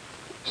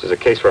 This is a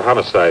case for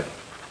homicide.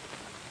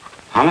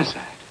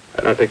 Homicide?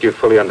 I don't think you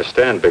fully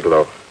understand,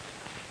 Bigelow.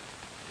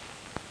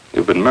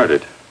 You've been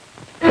murdered.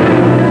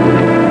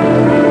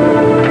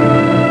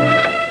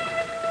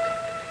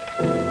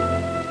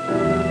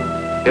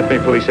 Get me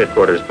police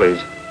headquarters, please.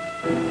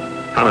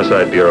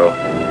 Homicide Bureau.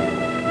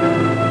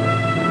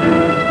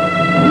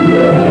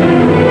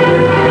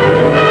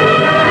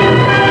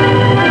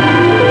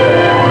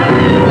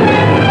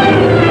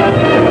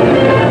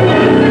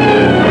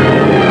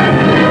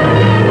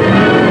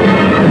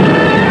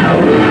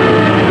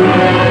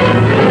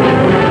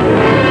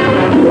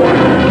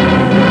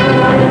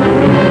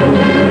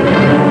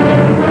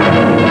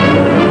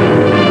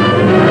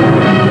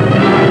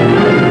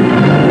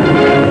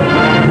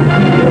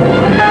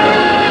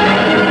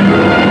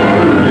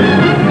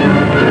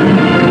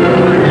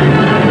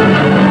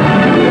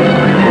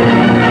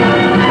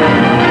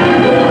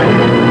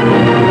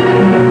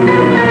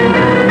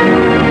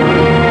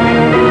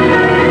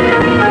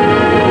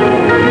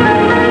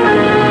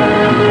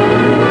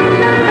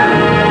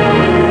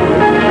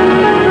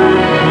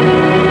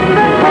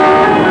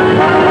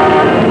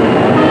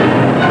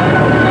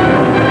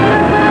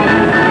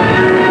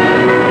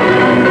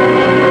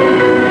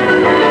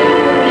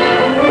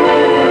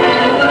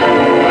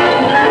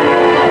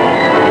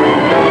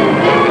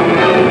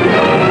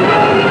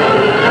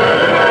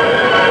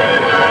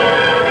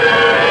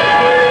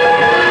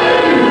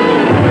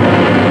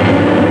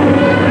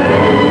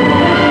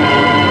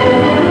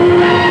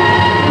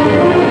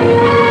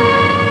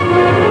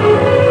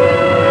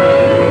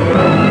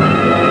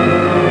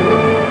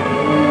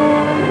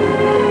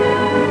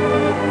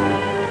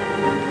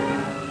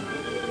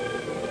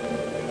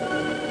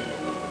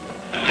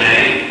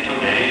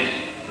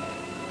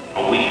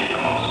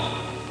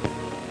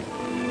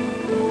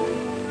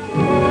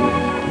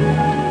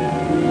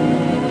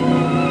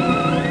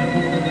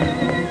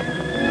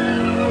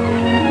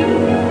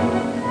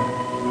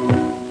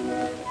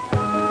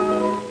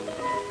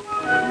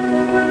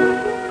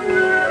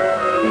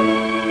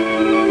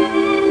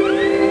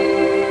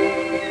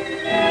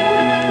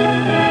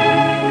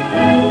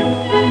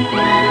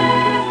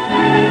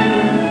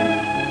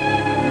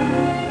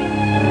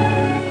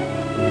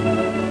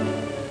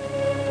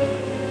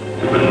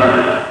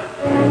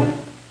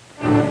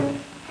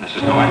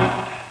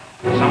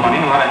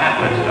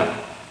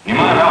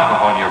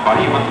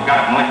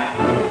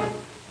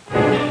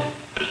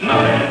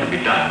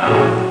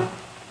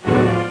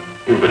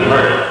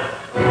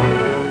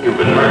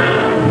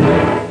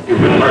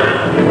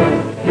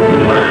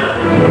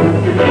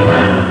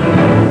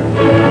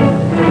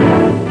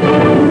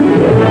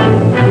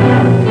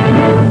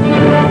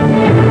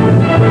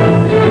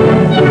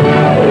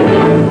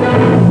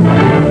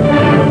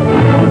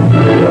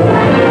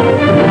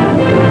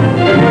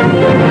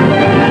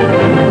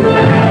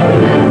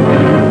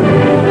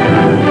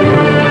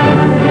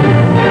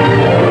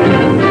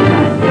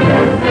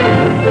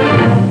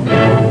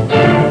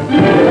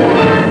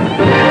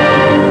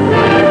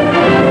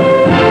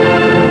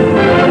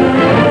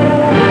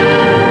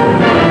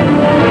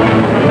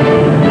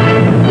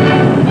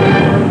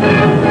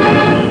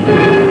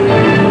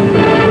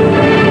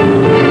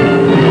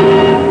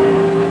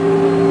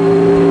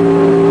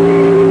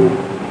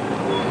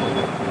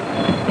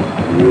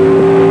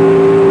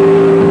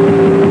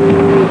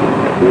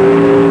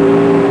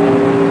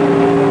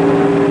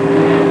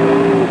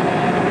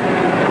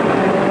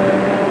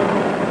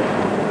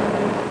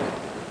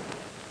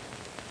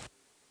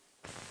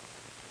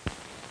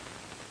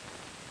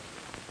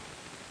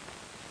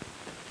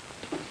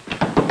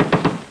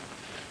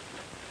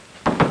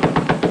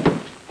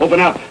 Open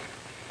up.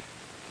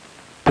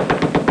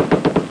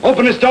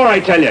 Open this door, I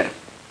tell you.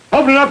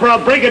 Open it up or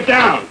I'll break it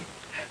down.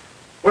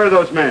 Where are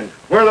those men?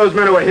 Where are those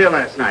men who were here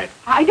last night?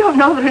 I don't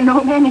know. There are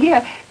no men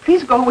here.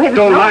 Please go away.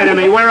 Don't lie to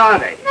me. Where are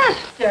they?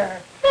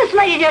 Mister, this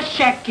lady just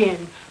checked in.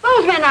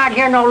 Those men aren't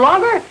here no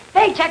longer.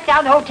 They checked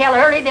out the hotel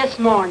early this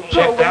morning.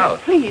 Checked out?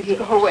 Please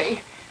go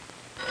away.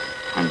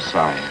 I'm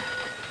sorry.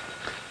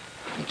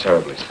 I'm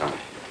terribly sorry.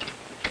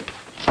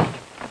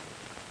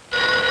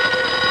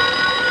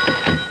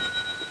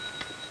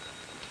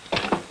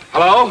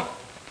 Hello?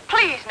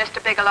 Please,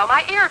 Mr. Bigelow,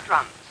 my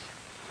eardrums.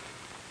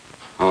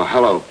 Oh,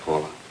 hello,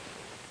 Paula.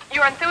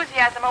 Your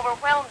enthusiasm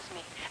overwhelms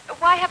me.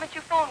 Why haven't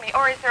you phoned me,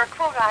 or is there a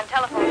quota on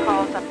telephone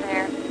calls up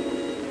there?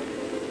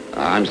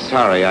 I'm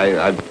sorry.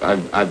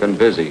 I've been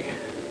busy.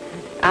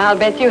 I'll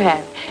bet you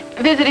have.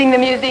 Visiting the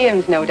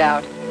museums, no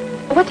doubt.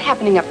 What's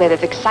happening up there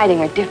that's exciting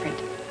or different?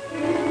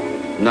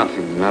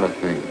 Nothing, not a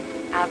thing.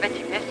 I'll bet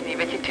you miss me,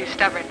 but you're too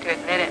stubborn to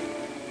admit it.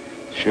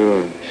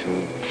 Sure.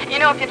 You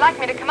know, if you'd like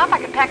me to come up, I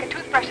can pack a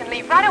toothbrush and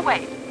leave right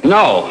away.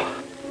 No.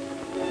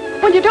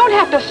 Well, you don't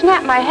have to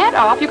snap my head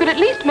off. You could at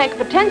least make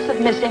pretense of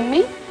missing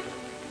me.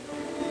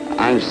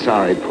 I'm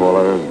sorry,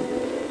 Paula.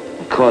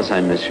 Of course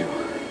I miss you.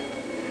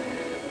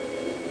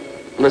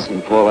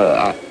 Listen,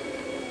 Paula,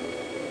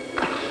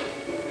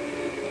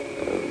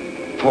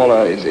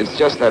 Paula, it's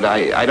just that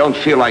I don't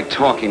feel like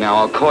talking now.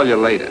 I'll call you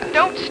later.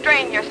 Don't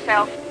strain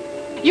yourself.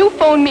 You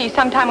phone me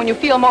sometime when you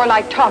feel more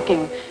like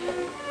talking.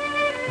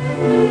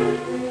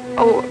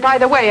 Oh, by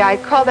the way, I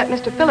called that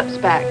Mr. Phillips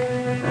back.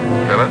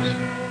 Phillips?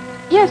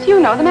 Yes, you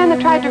know, the man that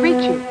tried to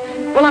reach you.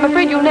 Well, I'm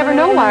afraid you'll never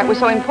know why it was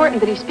so important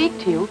that he speak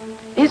to you.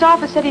 His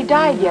office said he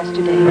died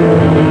yesterday.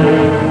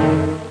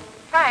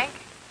 Frank,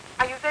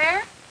 are you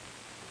there?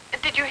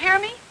 Did you hear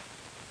me?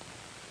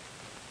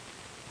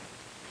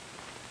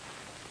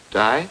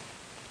 Died?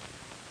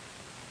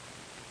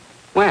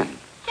 When?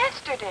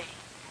 Yesterday.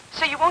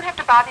 So you won't have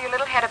to bother your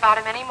little head about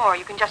him anymore.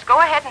 You can just go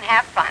ahead and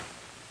have fun.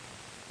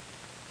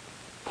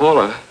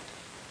 Paula,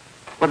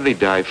 what did he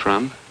die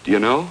from? Do you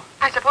know?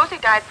 I suppose he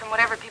died from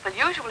whatever people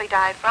usually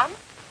die from.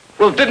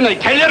 Well, didn't they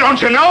tell you?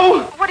 Don't you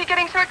know? What are you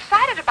getting so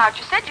excited about?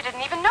 You said you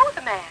didn't even know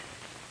the man.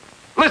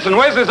 Listen,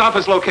 where's his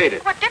office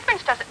located? What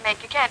difference does it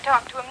make? You can't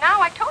talk to him now.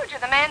 I told you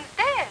the man's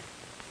dead.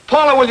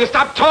 Paula, will you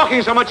stop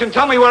talking so much and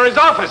tell me where his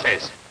office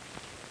is?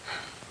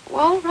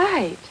 Well,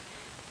 right.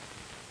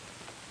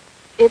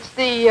 It's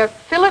the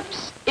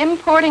Phillips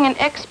Importing and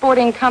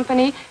Exporting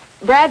Company,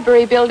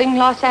 Bradbury Building,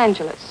 Los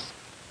Angeles.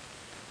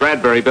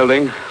 Bradbury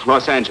Building,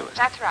 Los Angeles.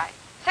 That's right.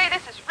 Say,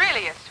 this is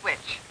really a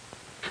switch.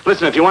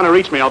 Listen, if you want to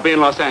reach me, I'll be in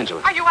Los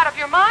Angeles. Are you out of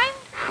your mind?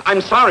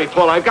 I'm sorry,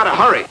 Paula. I've got to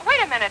hurry.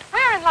 Wait a minute.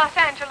 Where in Los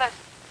Angeles?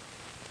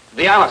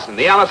 The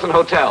Allison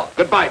Hotel.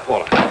 Goodbye,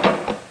 Paula.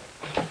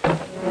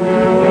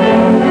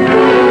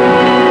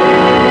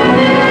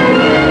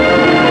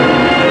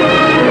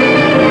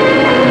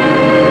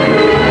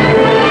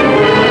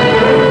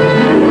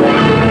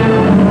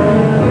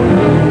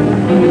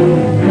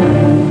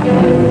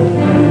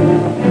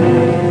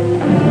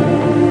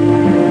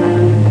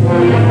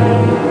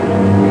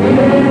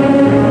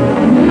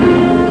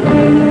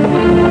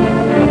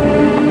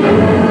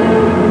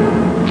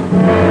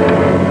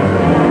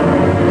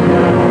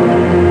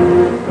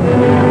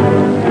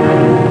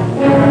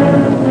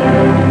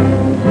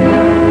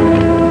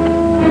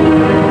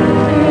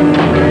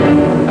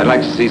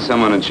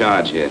 Someone in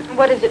charge here.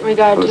 What is it in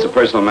regard Well, to? it's a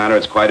personal matter.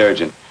 It's quite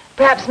urgent.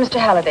 Perhaps Mr.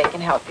 Halliday can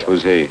help you.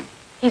 Who's he?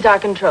 He's our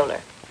controller.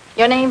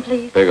 Your name,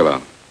 please?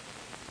 Bigelow.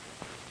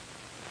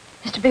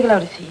 Mr. Bigelow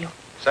to see you.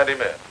 Send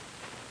him in.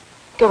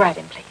 Go right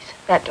in, please.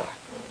 That door.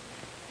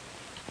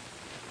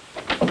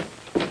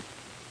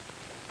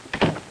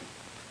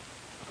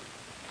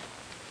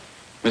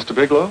 Mr.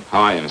 Bigelow?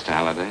 How are you, Mr.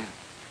 Halliday?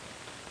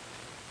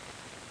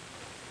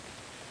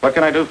 What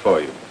can I do for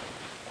you?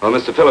 Well,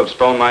 Mr. Phillips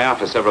phoned my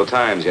office several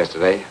times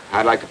yesterday.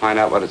 I'd like to find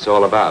out what it's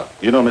all about.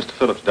 You know Mr.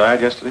 Phillips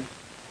died yesterday?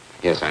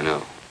 Yes, I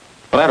know.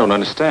 But I don't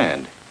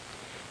understand.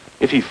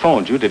 If he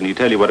phoned you, didn't he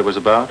tell you what it was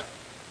about?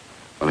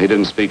 Well, he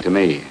didn't speak to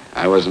me.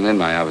 I wasn't in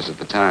my office at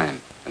the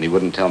time, and he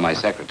wouldn't tell my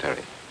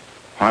secretary.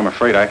 Well, I'm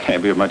afraid I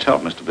can't be of much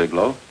help, Mr.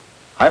 Bigelow.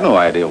 I've no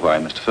idea why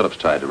Mr. Phillips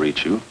tried to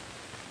reach you.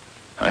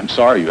 I'm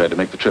sorry you had to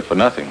make the trip for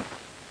nothing.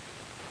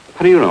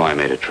 How do you know I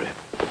made a trip?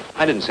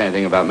 I didn't say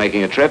anything about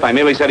making a trip. I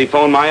merely said he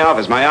phoned my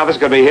office. My office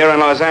could be here in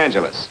Los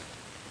Angeles.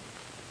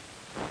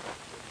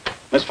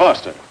 Miss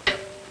Foster,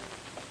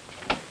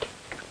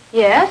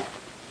 Yes?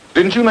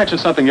 didn't you mention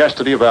something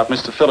yesterday about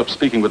Mr. Phillips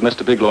speaking with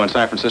Mr. Bigelow in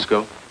San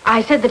Francisco?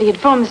 I said that he had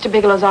phoned Mr.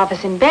 Bigelow's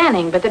office in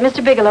Banning, but that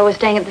Mr. Bigelow was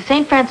staying at the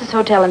St. Francis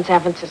Hotel in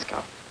San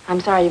Francisco. I'm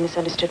sorry you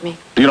misunderstood me.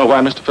 Do you know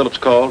why Mr. Phillips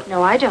called?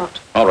 No, I don't.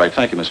 All right,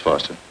 thank you, Miss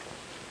Foster.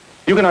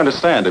 You can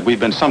understand that we've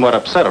been somewhat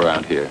upset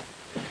around here.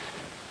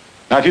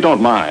 Now, if you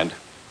don't mind,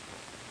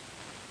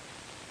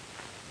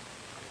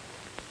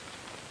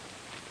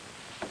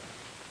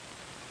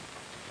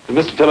 Did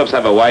Mr. Phillips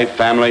have a wife,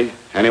 family,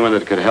 anyone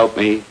that could help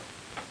me?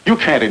 you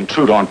can't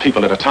intrude on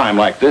people at a time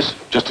like this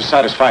just to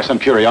satisfy some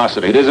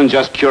curiosity. It isn't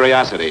just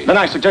curiosity. Then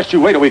I suggest you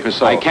wait a week or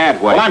so. I can't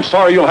wait. Well, I'm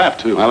sorry you'll have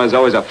to. Well, there's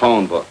always a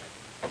phone book.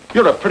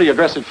 You're a pretty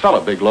aggressive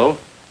fellow, Bigelow.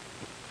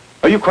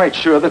 Are you quite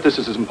sure that this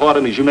is as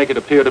important as you make it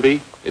appear to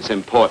be? It's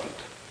important.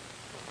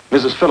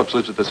 Mrs. Phillips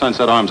lives at the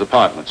Sunset Arms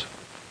Apartments.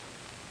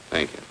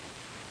 Thank you.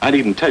 I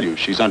needn't tell you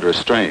she's under a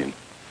strain.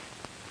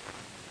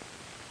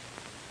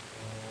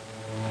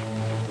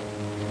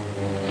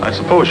 I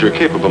suppose you're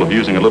capable of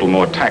using a little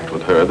more tact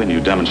with her than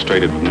you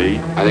demonstrated with me.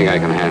 I think I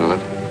can handle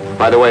it.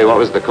 By the way, what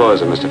was the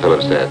cause of Mr.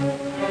 Phillips'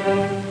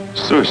 death?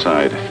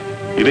 Suicide.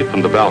 He leaped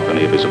from the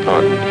balcony of his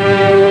apartment.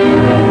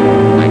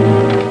 Thank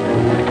you.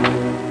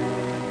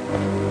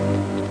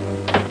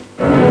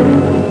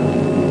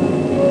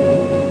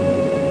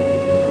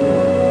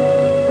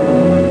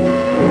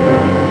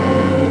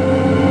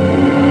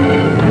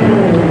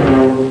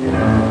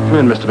 Come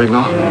in, Mr.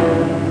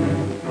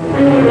 Bigelow.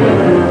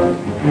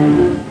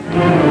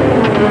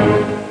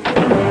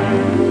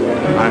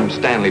 I'm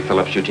Stanley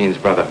Phillips, Eugene's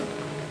brother.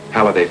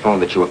 Halliday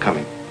phoned that you were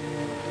coming.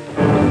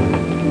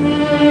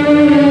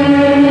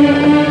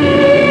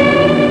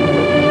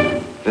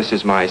 This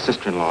is my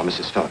sister-in-law,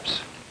 Mrs.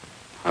 Phillips.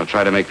 I'll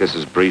try to make this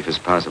as brief as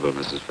possible,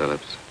 Mrs.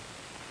 Phillips.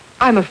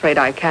 I'm afraid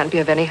I can't be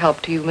of any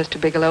help to you, Mr.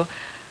 Bigelow.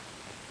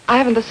 I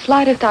haven't the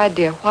slightest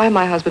idea why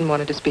my husband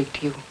wanted to speak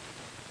to you.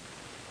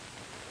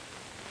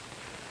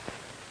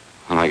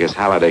 Well, I guess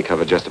Halliday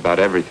covered just about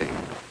everything.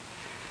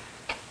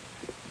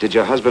 Did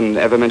your husband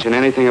ever mention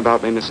anything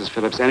about me, Mrs.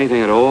 Phillips?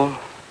 Anything at all?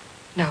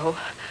 No,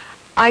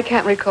 I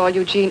can't recall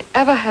Eugene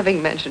ever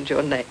having mentioned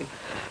your name.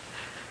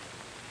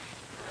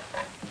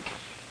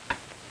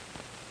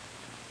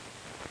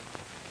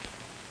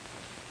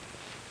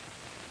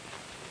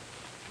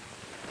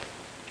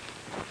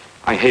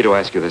 I hate to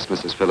ask you this,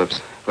 Mrs.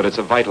 Phillips, but it's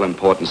of vital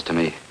importance to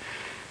me.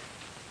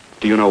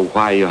 Do you know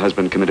why your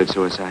husband committed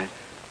suicide?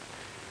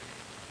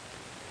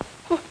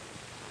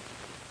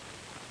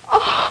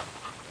 Oh.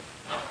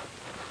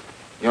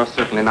 You're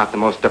certainly not the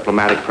most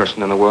diplomatic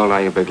person in the world,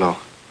 are you, Bigelow?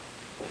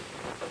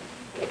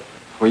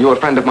 Were you a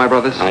friend of my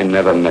brother's? I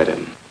never met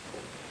him.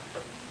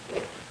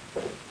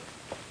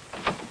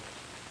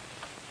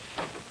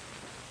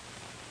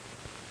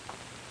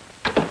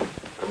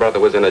 My brother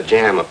was in a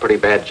jam, a pretty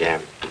bad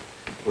jam.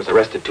 He was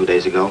arrested 2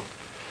 days ago.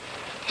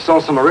 He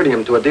sold some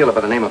iridium to a dealer by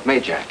the name of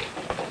Majak.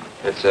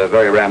 It's a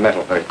very rare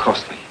metal, very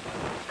costly.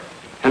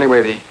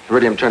 Anyway, the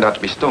iridium turned out to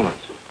be stolen.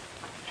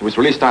 He was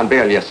released on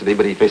bail yesterday,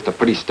 but he faced a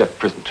pretty stiff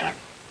prison term.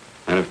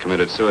 And have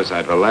committed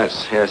suicide for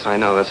less. Yes, I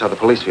know. That's how the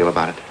police feel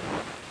about it.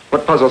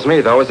 What puzzles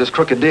me, though, is this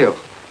crooked deal.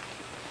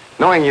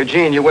 Knowing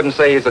Eugene, you wouldn't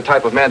say he's the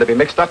type of man to be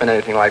mixed up in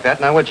anything like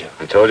that, now would you?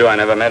 I told you I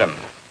never met him.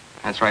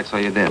 That's right, so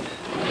you did.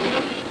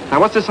 Now,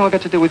 what's this all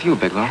got to do with you,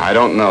 Bigelow? I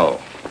don't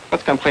know.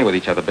 Let's come clean with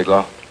each other,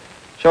 Bigelow.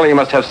 Surely you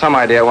must have some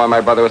idea why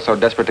my brother was so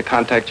desperate to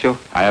contact you?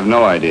 I have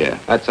no idea.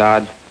 That's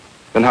odd.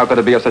 Then how could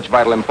it be of such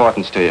vital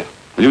importance to you?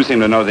 Well, you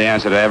seem to know the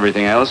answer to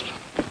everything else.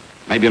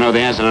 Maybe you know the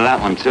answer to that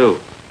one, too.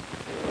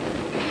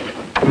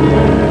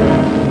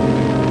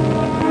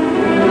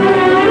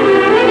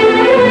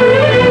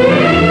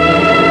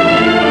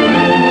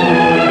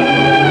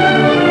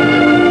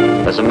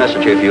 There's a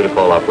message here for you to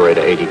call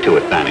operator 82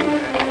 at Banning.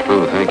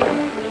 Oh, thank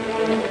you.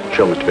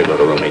 Show Mr. Bigelow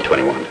to room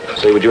 821.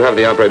 Say, would you have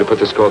the operator put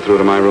this call through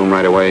to my room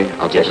right away?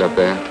 I'll take it up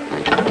there.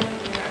 Thank you.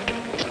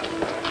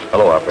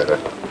 Hello, operator.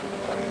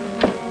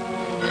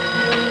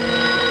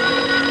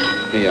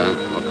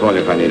 I'll call you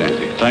if I need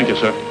anything. Thank you,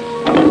 sir.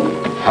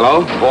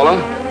 Hello, Paula?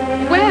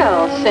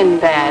 Well,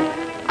 Sinbad,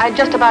 I'd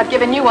just about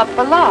given you up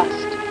for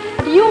lost.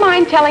 Do you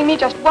mind telling me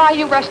just why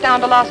you rushed down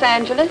to Los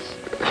Angeles?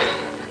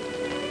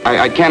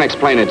 I can't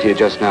explain it to you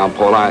just now,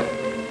 Paula.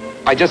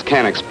 I just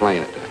can't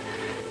explain it.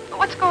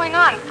 What's going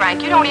on,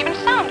 Frank? You don't even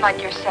sound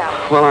like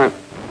yourself. Well, I'm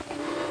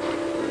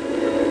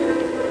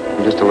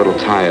just a little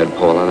tired,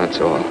 Paula, that's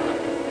all.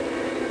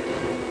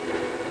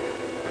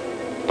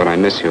 But I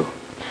miss you.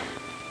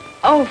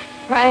 Oh,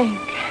 Frank.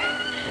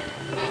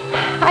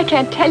 I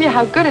can't tell you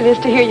how good it is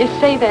to hear you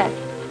say that.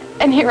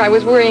 And here I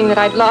was worrying that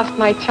I'd lost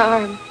my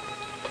charm.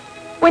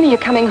 When are you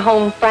coming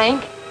home,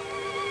 Frank?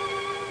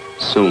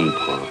 Soon,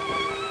 Paula.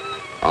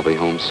 I'll be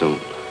home soon.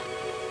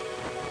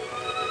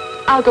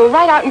 I'll go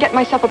right out and get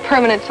myself a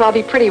permanent so I'll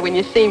be pretty when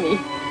you see me.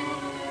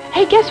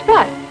 Hey, guess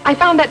what? I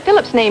found that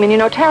Phillips name in your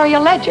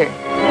notarial ledger.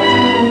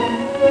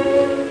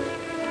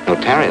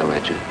 Notarial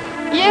ledger?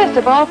 Yes,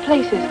 of all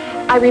places.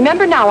 I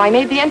remember now I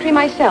made the entry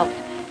myself.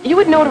 You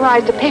had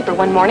notarized a paper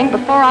one morning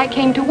before I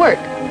came to work.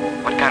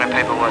 What kind of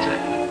paper was it?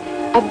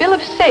 A bill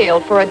of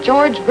sale for a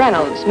George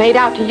Reynolds made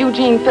out to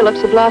Eugene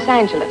Philips of Los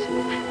Angeles.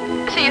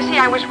 So you see,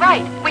 I was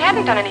right. We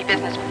hadn't done any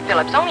business with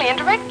Phillips, only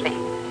indirectly.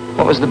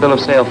 What was the bill of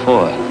sale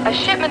for? A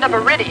shipment of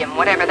iridium,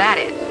 whatever that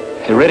is.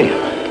 Iridium?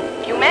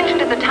 You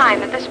mentioned at the time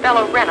that this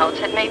fellow Reynolds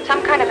had made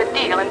some kind of a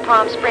deal in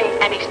Palm Springs,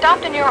 and he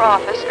stopped in your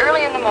office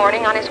early in the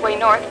morning on his way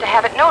north to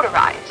have it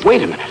notarized.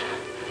 Wait a minute.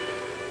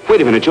 Wait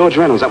a minute, George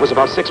Reynolds. That was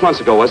about 6 months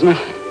ago, wasn't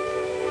it?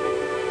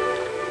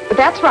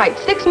 That's right,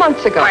 6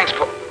 months ago. Thanks,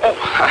 Paul. Oh,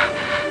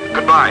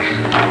 goodbye.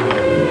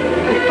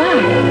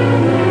 Goodbye.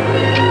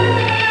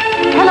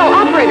 Hello,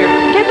 operator.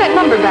 Get that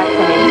number back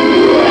for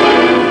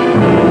me.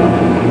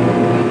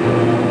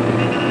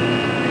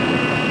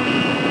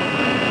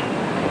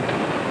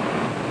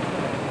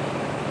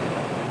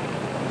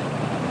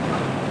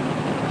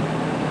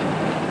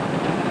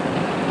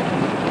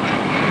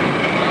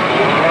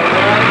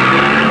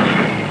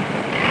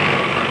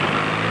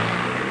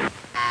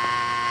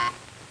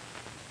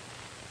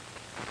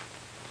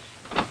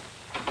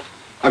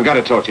 I've got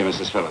to talk to you,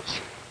 Mrs. Phillips.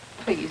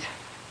 Please,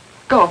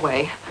 go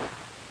away.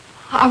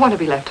 I want to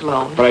be left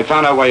alone. But I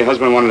found out why your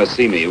husband wanted to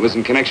see me. It was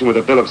in connection with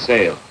a bill of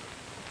sale.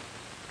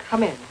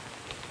 Come in.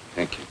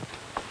 Thank you.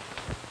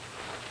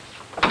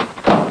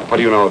 What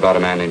do you know about a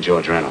man named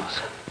George Reynolds?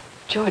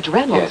 George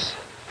Reynolds? Yes.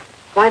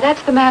 Why,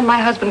 that's the man my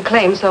husband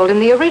claimed sold him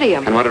the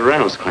iridium. And what did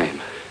Reynolds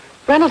claim?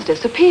 Reynolds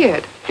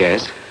disappeared.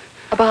 Yes.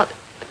 About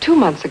 2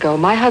 months ago,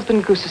 my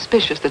husband grew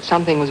suspicious that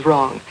something was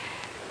wrong.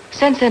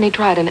 Since then, he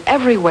tried in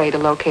every way to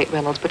locate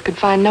Reynolds, but could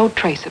find no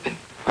trace of him.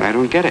 But I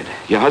don't get it.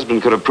 Your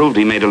husband could have proved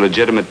he made a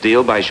legitimate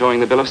deal by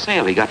showing the bill of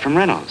sale he got from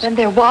Reynolds. Then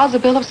there was a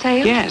bill of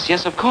sale?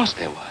 Yes, of course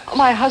there was.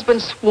 My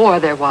husband swore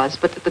there was,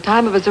 but at the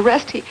time of his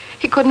arrest, he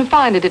couldn't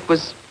find it. It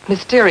was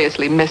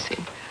mysteriously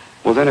missing.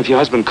 Well, then, if your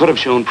husband could have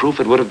shown proof,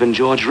 it would have been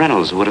George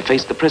Reynolds who would have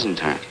faced the prison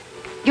term.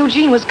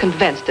 Eugene was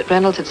convinced that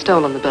Reynolds had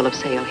stolen the bill of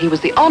sale. He was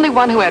the only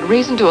one who had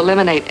reason to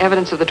eliminate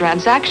evidence of the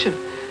transaction.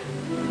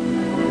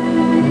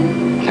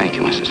 Thank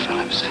you, Mrs.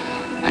 Phillips.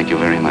 Thank you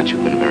very much.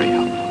 You've been very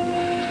helpful.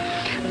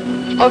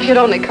 Oh, if you'd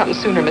only come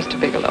sooner, Mr.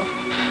 Bigelow.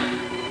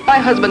 My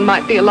husband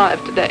might be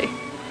alive today.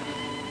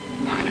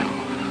 I know.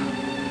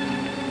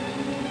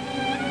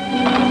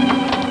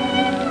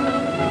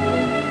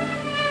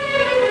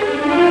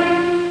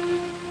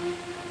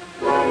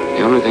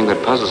 The only thing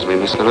that puzzles me,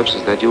 Miss Phillips,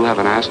 is that you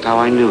haven't asked how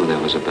I knew there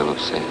was a bill of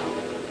sale.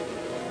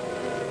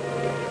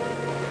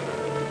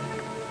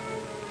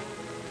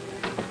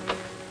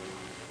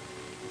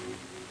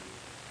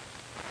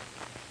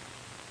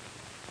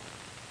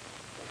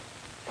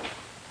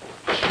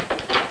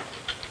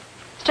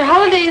 Mr.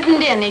 Halliday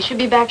isn't in. He should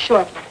be back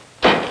shortly.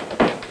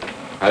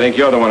 I think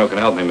you're the one who can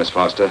help me, Miss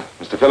Foster.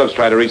 Mr. Phillips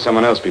tried to reach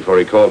someone else before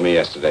he called me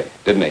yesterday,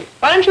 didn't he?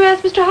 Why don't you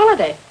ask Mr.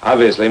 Halliday?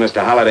 Obviously,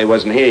 Mr. Halliday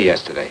wasn't here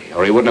yesterday,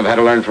 or he wouldn't have had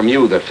to learn from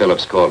you that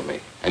Phillips called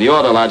me. And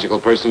you're the logical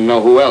person to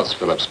know who else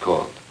Phillips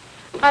called.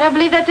 I don't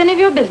believe that's any of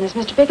your business,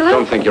 Mr. Bigelow.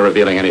 Don't think you're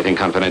revealing anything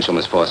confidential,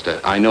 Miss Foster.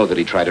 I know that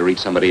he tried to reach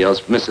somebody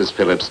else. Mrs.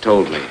 Phillips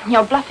told me.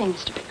 You're bluffing,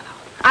 Mr. Bigelow.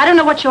 I don't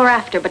know what you're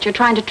after, but you're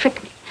trying to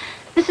trick me.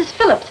 Mrs.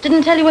 Phillips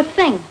didn't tell you a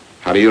thing.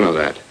 How do you know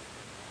that?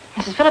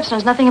 Mrs. Phillips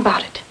knows nothing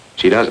about it.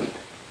 She doesn't.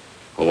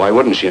 Well, why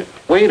wouldn't she?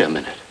 Wait a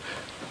minute.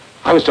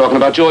 I was talking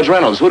about George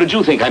Reynolds. Who did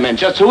you think I meant?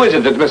 Just who is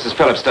it that Mrs.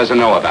 Phillips doesn't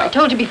know I about?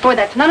 told you before,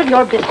 that's none of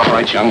your business. All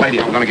right, young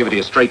lady, I'm going to give it to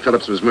you straight.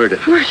 Phillips was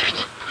murdered.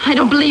 Murdered? I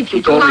don't believe you.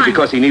 He told me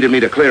because he needed me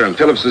to clear him.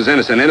 Phillips was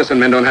innocent. Innocent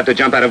men don't have to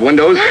jump out of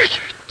windows. Murdered?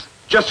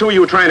 Just who are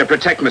you trying to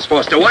protect, Miss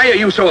Foster? Why are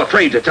you so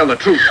afraid to tell the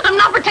truth? I'm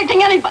not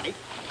protecting anybody.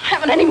 I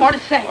haven't any more to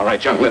say. All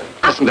right, young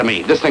listen to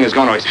me. This thing is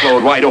going to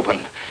explode wide open.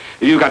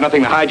 If you've got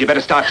nothing to hide, you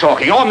better start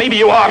talking. Or maybe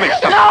you are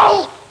mixed up.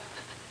 No!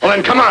 Well,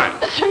 then, come on.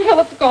 Mr.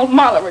 Phillips called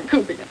Marla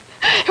Rakubian.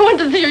 He went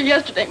to see her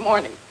yesterday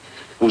morning.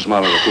 Who's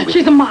Marla Rakubian?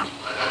 She's a model.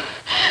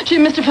 She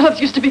and Mr. Phillips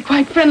used to be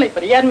quite friendly,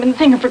 but he hadn't been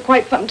seeing her for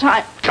quite some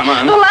time. Come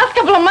on. The last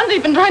couple of months,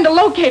 he'd been trying to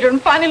locate her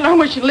and finally learned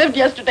where she lived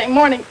yesterday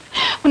morning.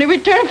 When he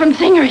returned from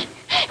seeing her, he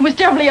was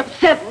terribly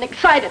upset and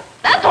excited.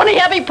 That's when he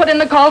had me put in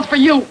the calls for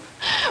you.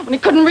 When he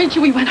couldn't reach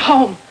you, he went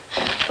home.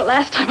 The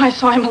last time I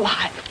saw him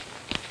alive.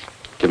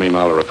 Give me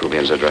Marla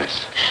Rakubian's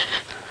address.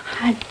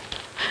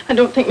 I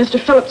don't think Mr.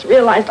 Phillips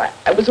realized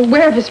I was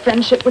aware of his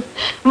friendship with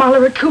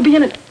Marla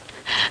Rakubian, and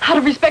out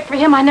of respect for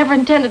him, I never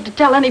intended to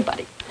tell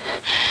anybody.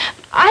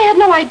 I had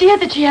no idea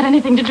that she had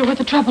anything to do with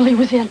the trouble he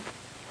was in.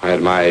 I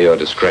admire your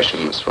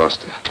discretion, Miss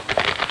Foster.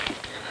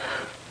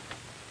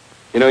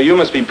 You know, you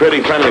must be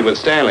pretty friendly with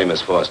Stanley,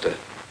 Miss Foster.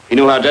 He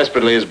knew how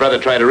desperately his brother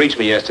tried to reach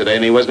me yesterday,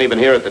 and he wasn't even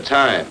here at the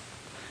time.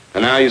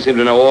 And now you seem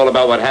to know all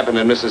about what happened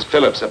in Mrs.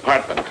 Phillips'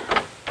 apartment.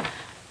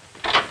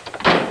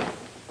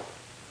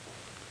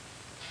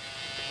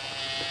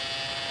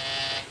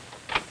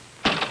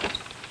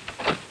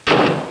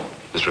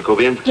 Miss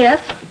Rakubian? Yes?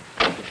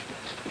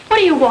 What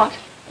do you want?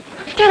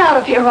 Get out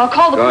of here or I'll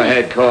call the Go police.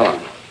 ahead, call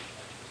him.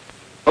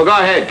 Oh, go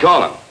ahead,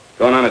 call him.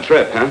 Going on a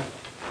trip, huh?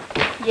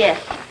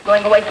 Yes,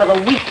 going away for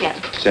the weekend.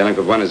 Sailing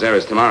for Buenos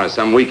Aires tomorrow,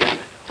 some weekend.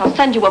 I'll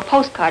send you a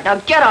postcard. Now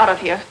get out of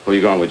here. Who are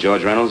you going with,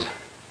 George Reynolds?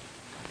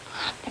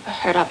 Never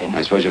heard of him.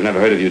 I suppose you've never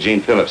heard of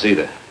Eugene Philips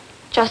either.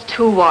 Just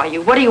who are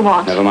you? What do you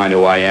want? Never mind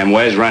who I am.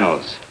 Where's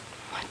Reynolds?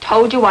 I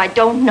told you I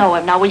don't know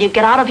him. Now will you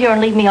get out of here and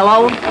leave me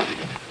alone?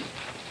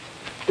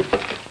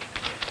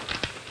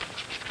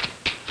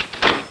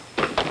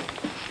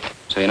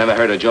 So you never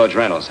heard of George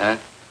Reynolds, huh?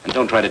 And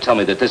don't try to tell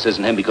me that this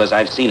isn't him because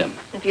I've seen him.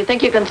 If you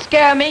think you can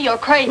scare me, you're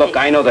crazy. Look,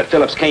 I know that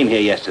Phillips came here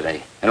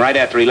yesterday. And right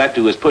after he left,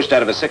 he was pushed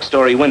out of a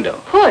 6-story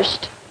window.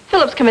 Pushed?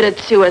 Phillips committed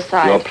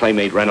suicide. Your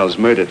playmate Reynolds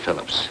murdered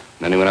Phillips.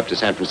 Then he went up to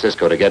San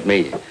Francisco to get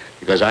me.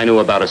 Because I knew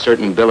about a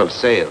certain bill of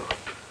sale.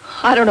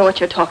 I don't know what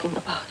you're talking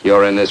about.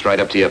 You're in this right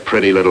up to your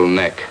pretty little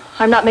neck.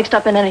 I'm not mixed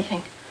up in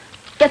anything.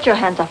 Get your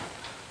hands up.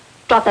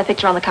 Drop that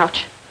picture on the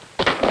couch.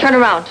 Turn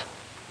around.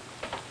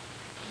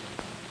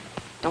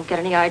 Don't get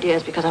any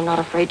ideas because I'm not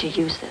afraid to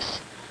use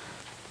this.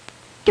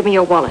 Give me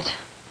your wallet.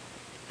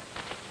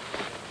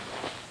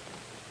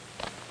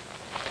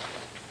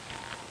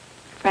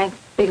 Frank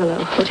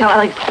Bigelow, Hotel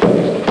Alex.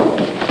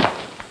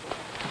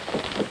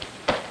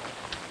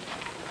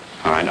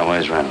 All right, now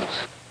where's Reynolds?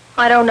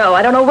 I don't know.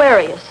 I don't know where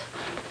he is.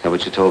 Is that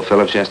what you told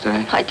Phillips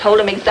yesterday? I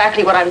told him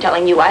exactly what I'm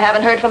telling you. I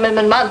haven't heard from him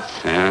in months.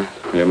 Yeah?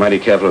 You're mighty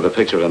careful of the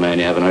picture of a man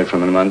you haven't heard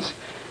from in months.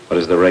 What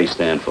does the Ray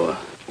stand for?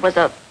 It was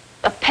a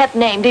pet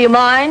name. Do you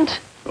mind?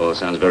 Oh, it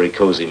sounds very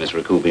cozy, Miss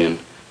Rakubian.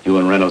 You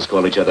and Reynolds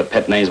call each other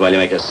pet names while you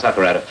make a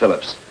sucker out of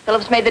Phillips.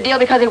 Phillips made the deal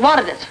because he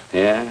wanted it.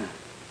 Yeah?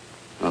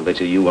 I'll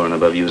bet you weren't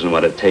above using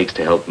what it takes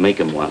to help make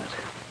him want it.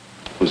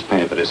 Who's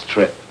paying for this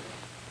trip?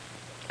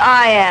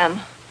 I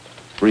am.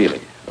 Really?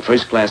 A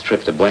first-class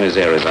trip to Buenos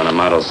Aires on a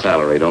model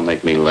salary. Don't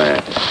make me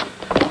laugh.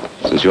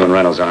 Since you and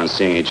Reynolds aren't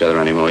seeing each other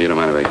anymore, you don't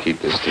mind if I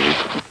keep this to you.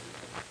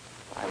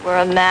 If I were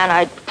a man,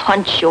 I'd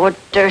punch your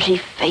dirty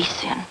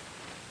face in.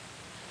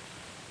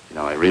 You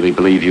know, I really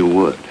believe you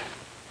would.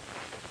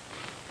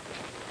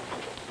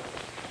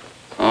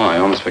 Oh, I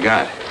almost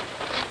forgot.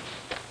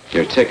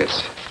 Your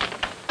tickets.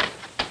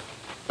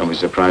 Don't be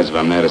surprised if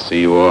I'm there to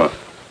see you off.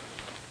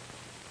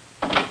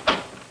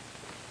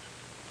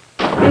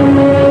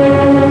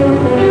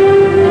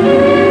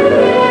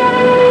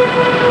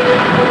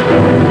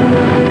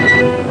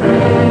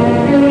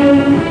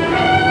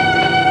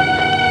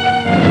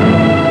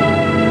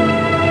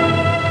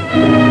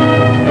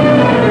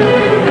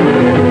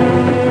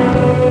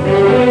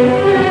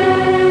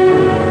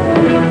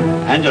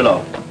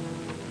 Angelo.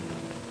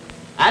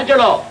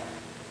 Angelo!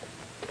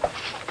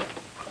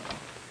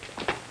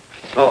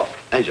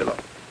 Angelo,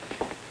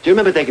 do you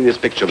remember taking this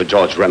picture of a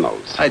George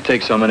Reynolds? I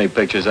take so many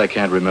pictures, I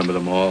can't remember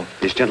them all.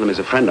 This gentleman is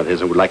a friend of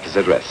his and would like his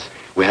address.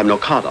 We have no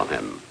card on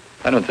him.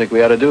 I don't think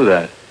we ought to do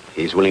that.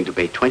 He's willing to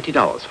pay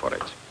 $20 for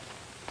it.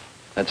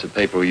 That's the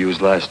paper we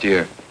used last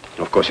year.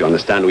 Of course, you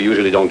understand, we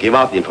usually don't give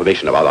out the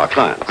information about our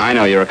clients. I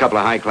know, you're a couple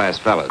of high-class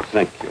fellas.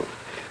 Thank you.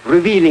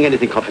 Revealing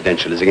anything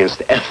confidential is against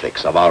the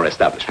ethics of our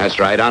establishment. That's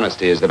right.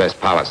 Honesty is the best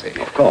policy.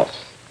 Of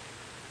course.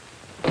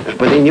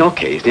 But in your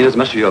case,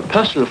 inasmuch as you're a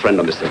personal friend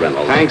of Mr.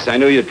 Reynolds... Thanks. I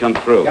knew you'd come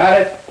through.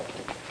 Got it.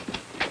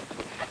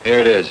 Here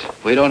it is.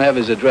 We don't have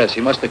his address.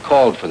 He must have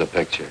called for the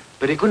picture.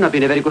 But he couldn't have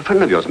been a very good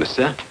friend of yours,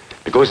 mister.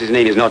 Because his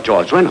name is not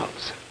George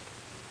Reynolds.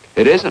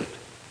 It isn't?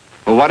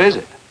 Well, what is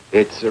it?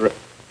 It's a...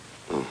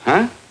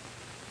 Huh?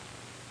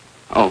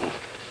 Oh.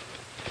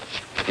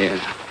 Yeah.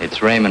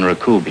 It's Raymond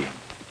Rakubian.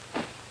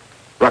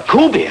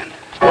 Rakubian?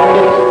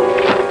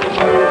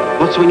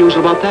 What's so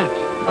unusual about that?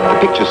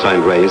 The picture's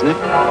signed Ray, isn't it?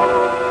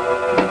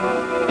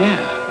 Yeah.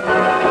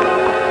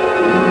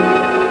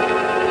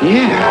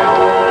 Yeah.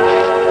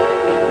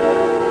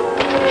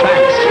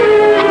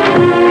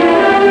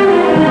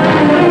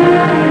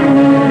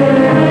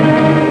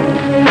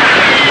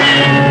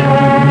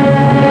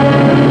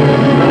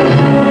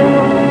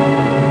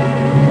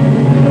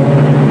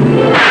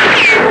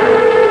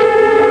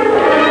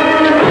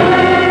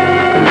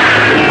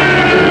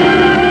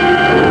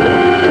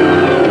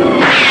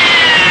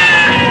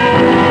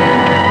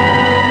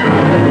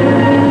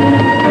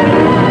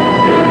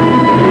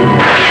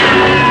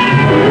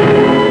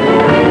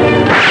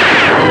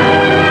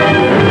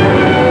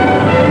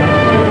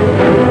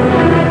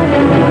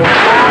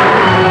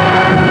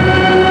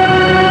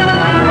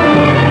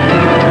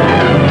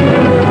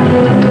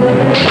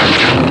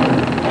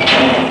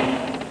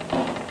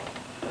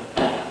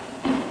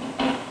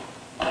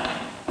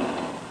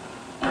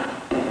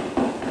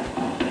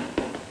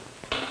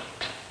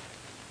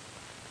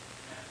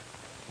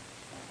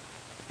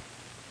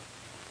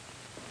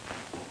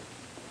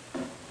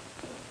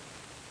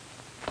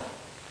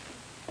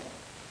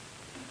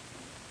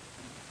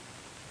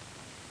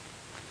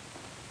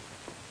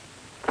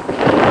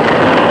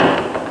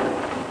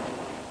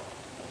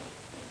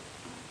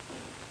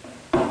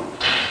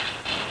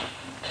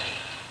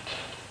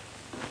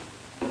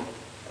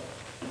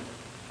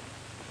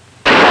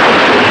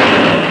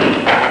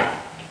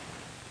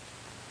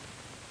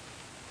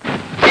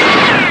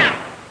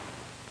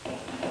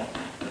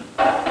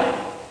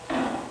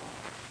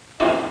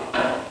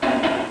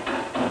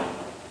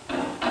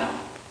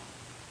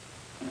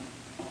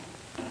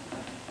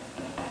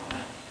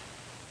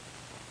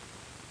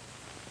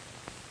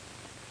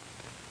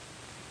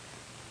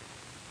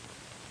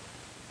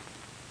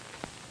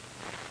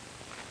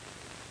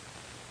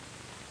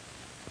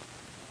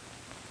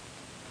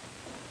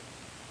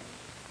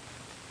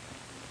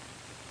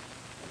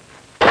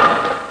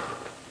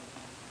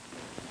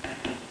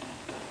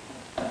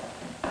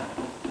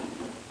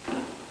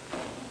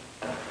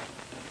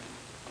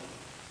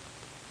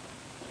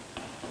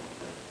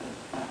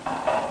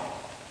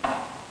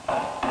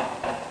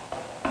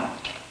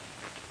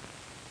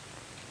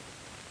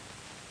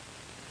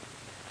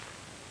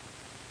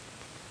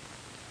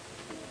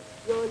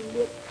 Your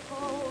lips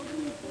told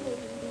me,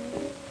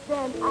 baby,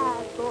 then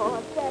I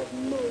thought that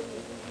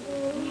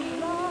maybe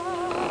love.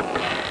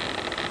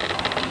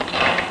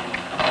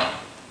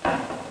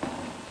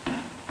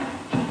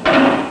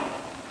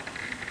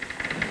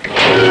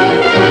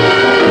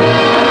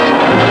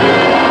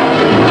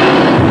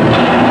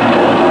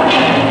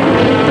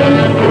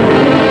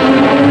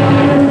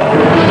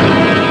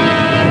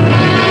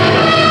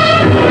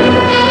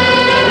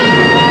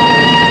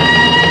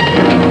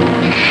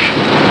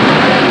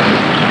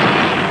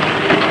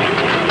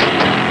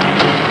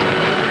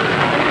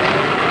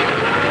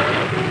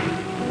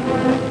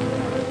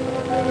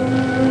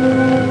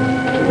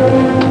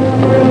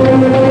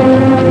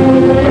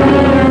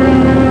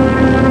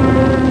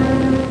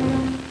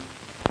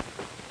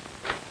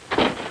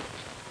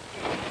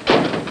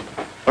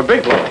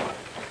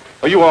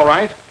 Are you all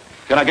right?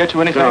 Can I get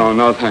you anything?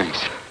 No,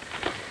 thanks.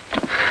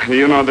 Do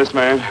you know this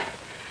man?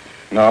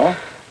 No.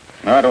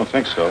 No, I don't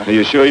think so. Are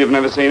you sure you've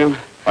never seen him?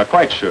 I'm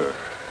quite sure.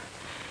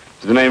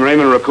 Does the name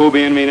Raymond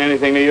Rakubian mean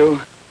anything to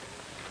you?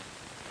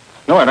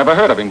 No, I never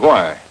heard of him.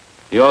 Why?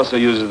 He also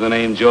uses the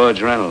name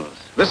George Reynolds.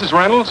 This is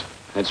Reynolds?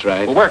 That's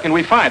right. Well, where can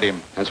we find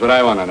him? That's what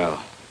I want to know.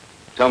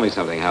 Tell me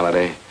something,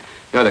 Halliday.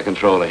 You're the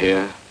controller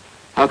here.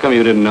 How come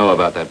you didn't know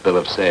about that bill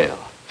of sale?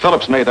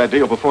 Phillips made that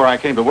deal before I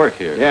came to work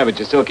here. Yeah, but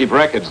you still keep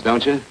records,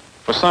 don't you?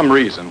 For some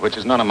reason, which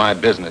is none of my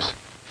business,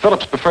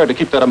 Phillips preferred to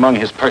keep that among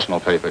his personal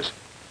papers.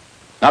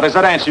 Now, does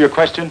that answer your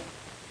question?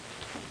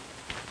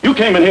 You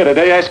came in here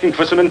today asking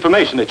for some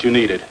information that you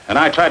needed, and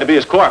I tried to be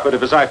as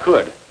cooperative as I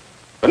could.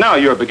 But now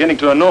you're beginning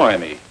to annoy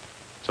me.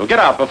 So get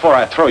out before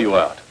I throw you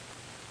out.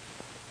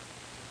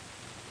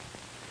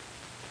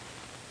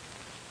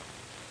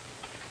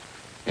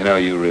 You know,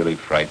 you really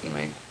frighten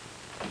me.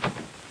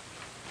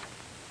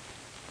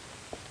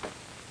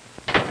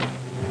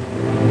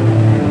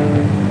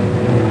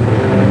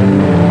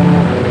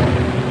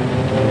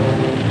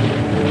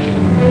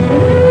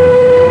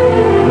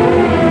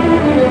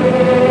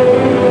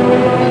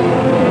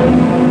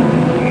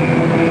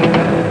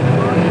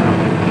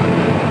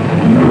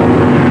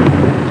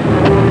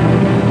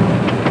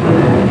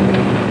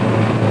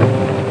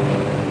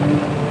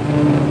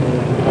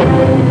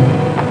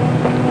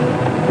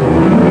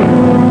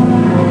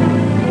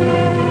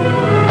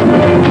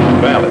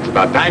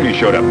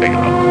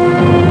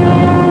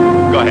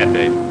 Go ahead,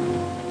 Dave.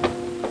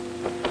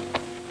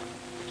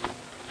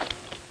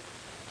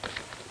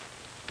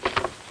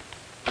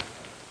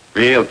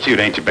 Real cute,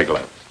 ain't you,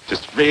 Bigelow?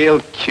 Just real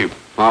cute.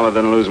 Paula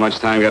didn't lose much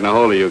time getting a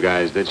hold of you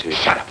guys, did she?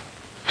 Shut up.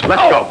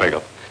 Let's go,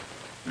 Bigelow.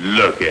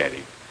 Look at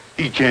him.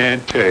 He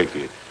can't take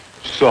it.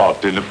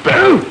 Soft in the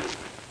back.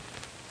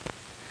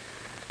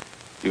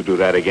 You do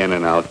that again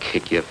and I'll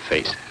kick your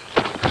face.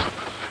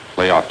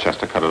 Lay off,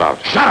 Chester. Cut it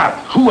out. Shut up!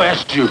 Who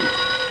asked you?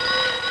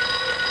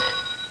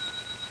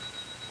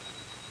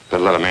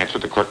 Better let him answer.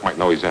 The clerk might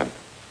know he's in.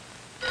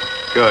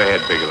 Go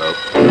ahead, Bigelow.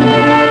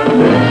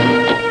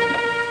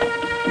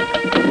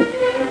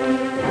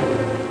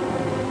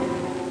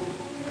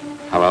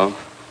 Hello?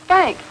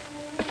 Frank.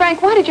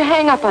 Frank, why did you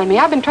hang up on me?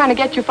 I've been trying to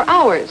get you for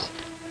hours.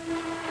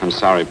 I'm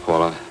sorry,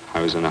 Paula.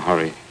 I was in a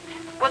hurry.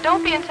 Well,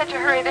 don't be in such a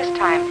hurry this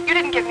time. You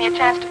didn't give me a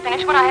chance to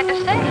finish what I had to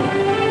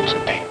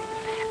say.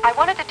 I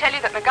wanted to tell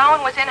you that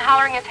McGowan was in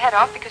hollering his head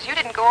off because you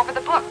didn't go over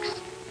the books.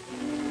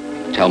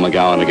 Tell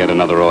McGowan to get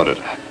another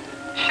auditor.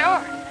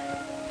 Sure.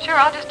 Sure,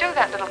 I'll just do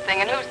that little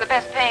thing, and who's the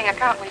best paying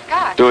account we've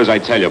got? Do as I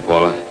tell you,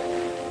 Paula.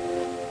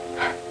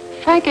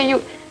 Frank, are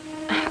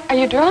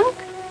you drunk?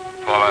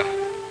 Paula,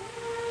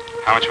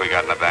 how much we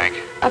got in the bank?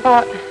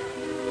 About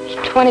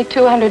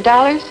 $2,200.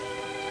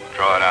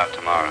 Draw it out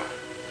tomorrow.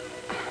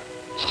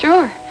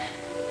 Sure.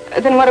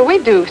 Then what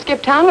do?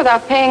 Skip town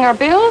without paying our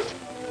bills?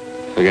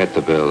 Forget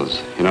the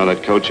bills. You know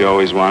that coat you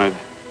always wanted?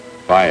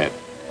 Buy it.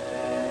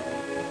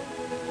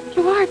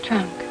 You are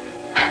drunk.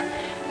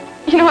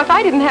 You know, if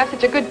I didn't have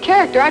such a good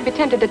character, I'd be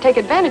tempted to take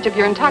advantage of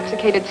your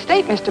intoxicated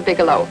state, Mr.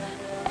 Bigelow.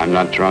 I'm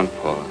not drunk,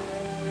 Paula.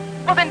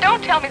 Well, then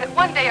don't tell me that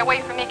one day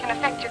away from me can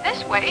affect you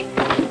this way.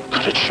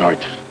 Cut it short.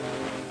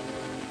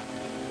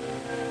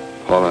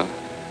 Paula,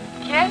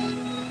 Yes?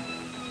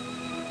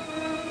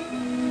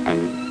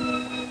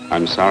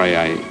 I'm sorry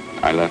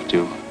I left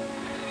you.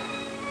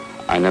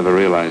 I never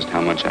realized how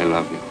much I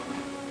love you.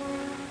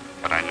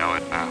 But I know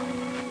it now.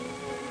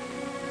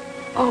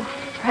 Oh,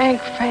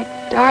 Frank,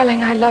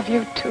 darling, I love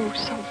you too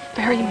so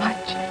very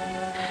much.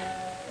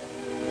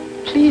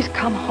 Please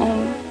come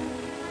home.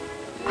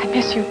 I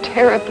miss you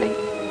terribly.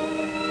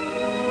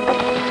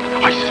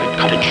 I said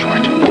cut it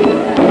short.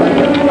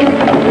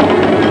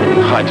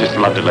 I'd just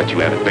love to let you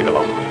have it,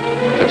 Bigelow.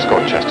 Let's go,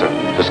 Chester.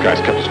 This guy's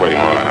kept us waiting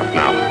long enough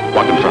now.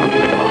 Walk in front of me,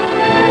 Bigelow.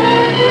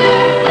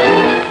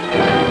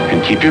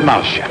 And keep your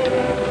mouth shut.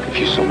 If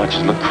you so much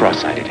as look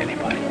cross-eyed at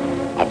anybody,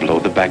 I'll blow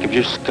the back of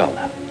your skull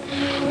out.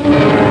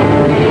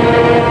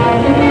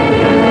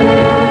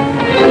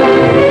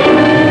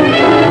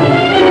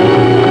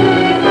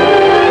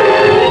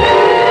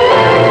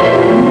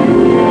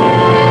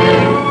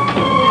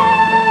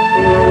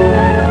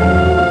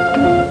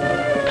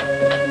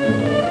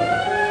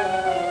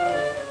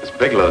 This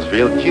Bigelow's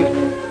real cute.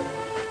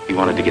 He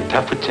wanted to get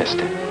tough with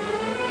Chester.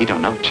 He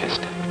don't know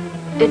Chester.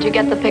 Did you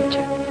get the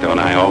picture? Don't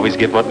I always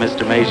get what Mr.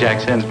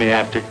 Majak sends me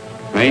after?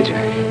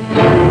 Majak?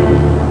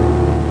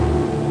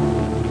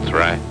 That's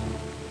right.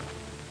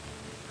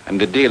 I'm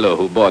the dealer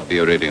who bought the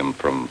iridium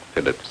from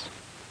Phillips.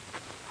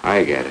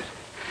 I get it.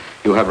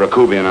 You have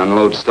Rakubian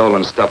unload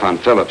stolen stuff on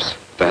Phillips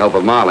with the help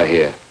of Marla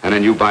here, and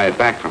then you buy it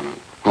back from him.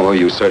 Oh,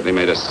 you certainly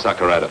made a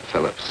sucker out of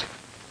Phillips.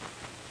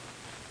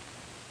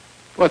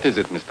 What is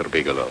it, Mr.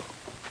 Bigelow?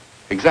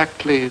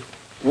 Exactly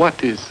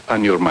what is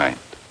on your mind?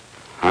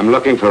 I'm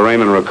looking for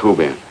Raymond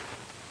Rakubian.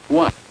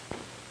 What?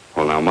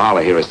 Well, now,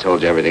 Marla here has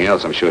told you everything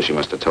else. I'm sure she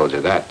must have told you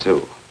that,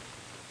 too.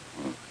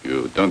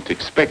 You don't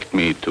expect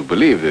me to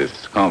believe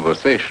this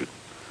conversation.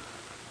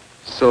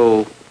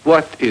 So,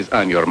 what is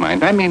on your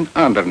mind? I mean,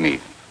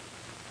 underneath.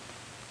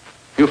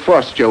 You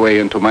forced your way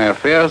into my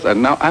affairs,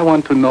 and now I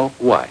want to know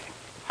why.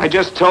 I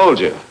just told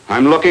you.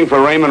 I'm looking for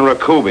Raymond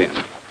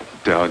Rakubian.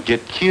 Don't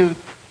get cute.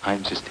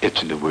 I'm just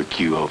itching to work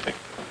you over.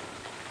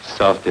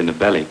 Soft in the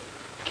belly.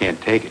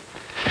 Can't take it.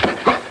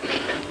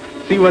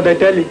 See what I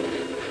tell you?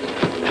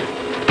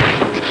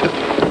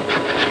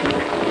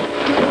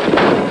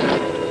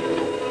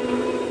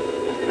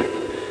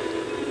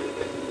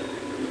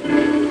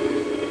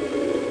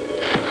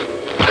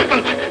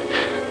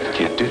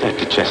 Can't do that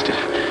to Chester.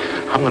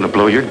 I'm gonna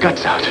blow your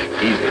guts out.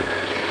 Easy.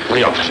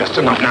 Lay off,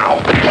 Chester, not now.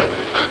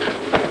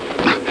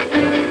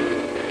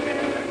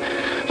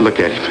 Look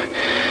at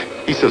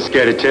him. He's so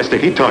scared of Chester,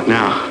 he talk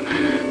now.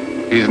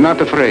 He's not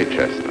afraid,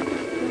 Chester.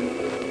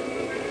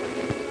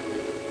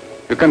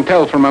 You can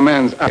tell from a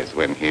man's eyes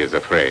when he is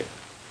afraid.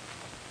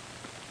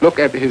 Look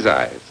at his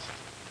eyes.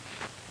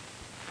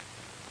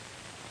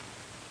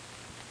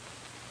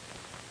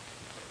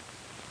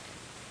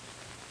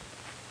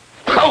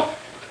 Oh!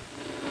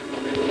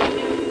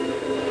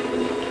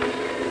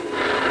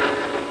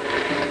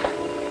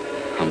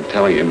 I'm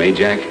telling you,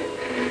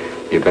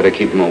 Majak, you better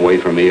keep him away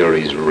from me or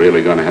he's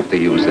really going to have to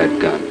use that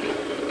gun.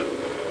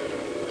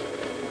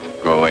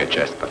 Go away,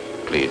 Chester,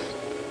 please.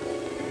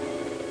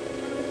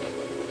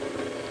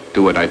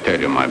 Do what I tell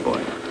you, my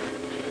boy.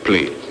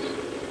 Please.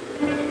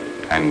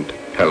 And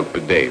help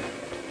Dave.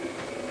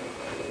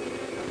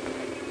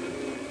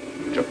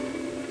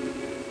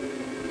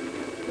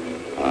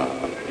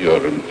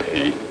 You're in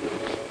pain.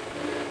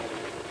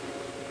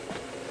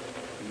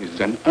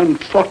 an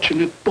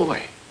unfortunate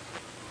boy.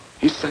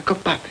 He's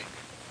psychopathic.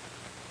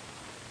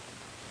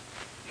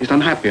 He's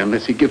unhappy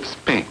unless he gives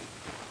pain.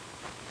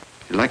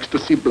 He likes to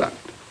see blood.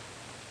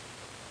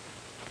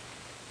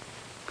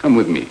 Come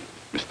with me,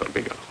 Mr.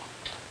 Bigelow.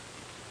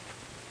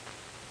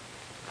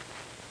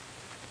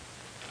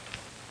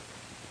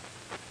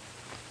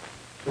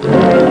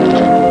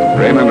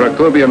 Raymond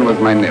Rakubian was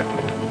my nephew.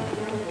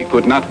 He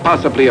could not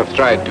possibly have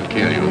tried to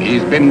kill you.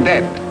 He's been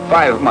dead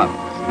 5 months.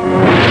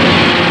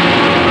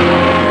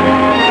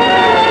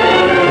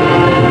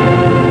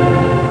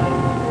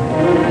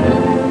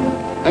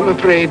 I'm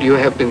afraid you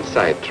have been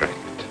sidetracked.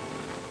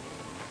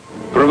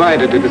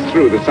 Provided it is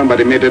true that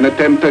somebody made an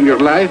attempt on your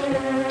life.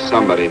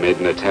 Somebody made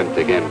an attempt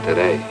again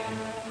today.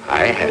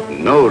 I had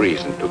no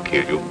reason to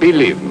kill you,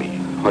 believe me.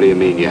 What do you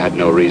mean you had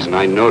no reason?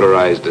 I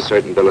notarized a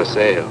certain bill of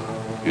sale.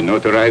 You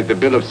notarized the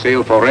bill of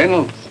sale for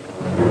Reynolds,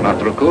 not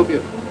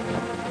Rakubian.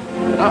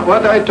 Now,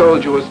 what I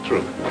told you was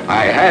true.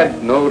 I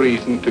had no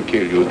reason to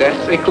kill you.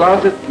 That's a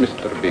closet,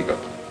 Mr. Bigelow.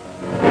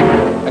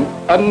 And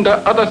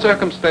under other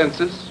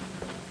circumstances,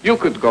 you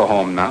could go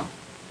home now.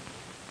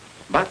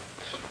 But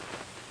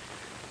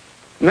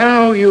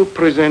now you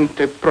present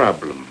a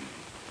problem.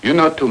 You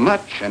know too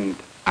much, and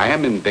I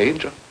am in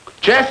danger.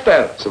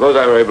 Chester! Suppose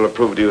I were able to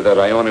prove to you that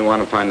I only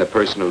want to find the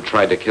person who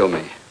tried to kill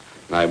me.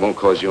 And I won't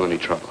cause you any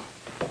trouble.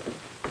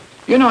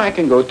 You know I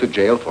can go to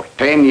jail for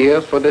 10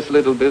 years for this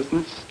little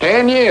business.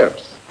 10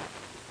 years.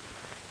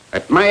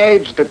 At my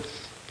age,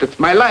 that's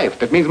my life.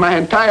 That means my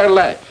entire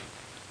life.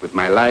 With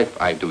my life,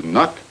 I do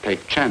not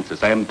take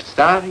chances. I am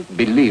sorry,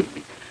 believe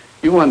me.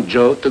 You want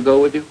Joe to go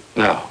with you?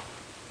 No.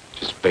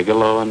 Just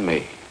Bigelow and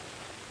me.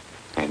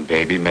 And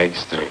baby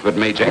makes 3. But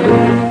Major...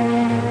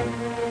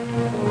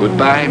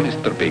 Goodbye,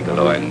 Mr.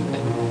 Bigelow, and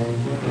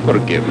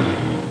forgive me.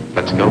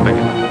 Let's go,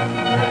 Bigelow.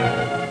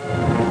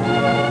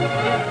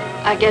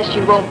 I guess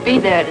you won't be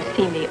there to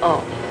see me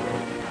off.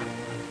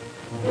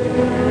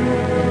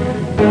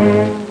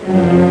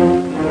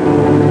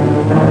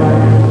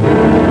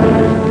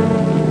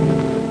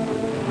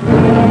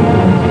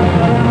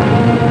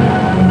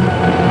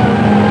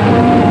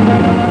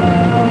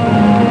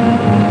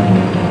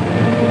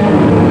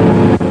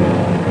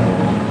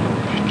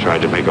 You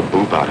tried to make a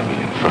boob out of me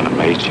in front of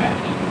Major.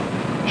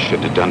 You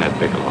shouldn't have done that,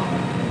 Bigelow.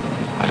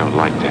 I don't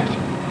like that.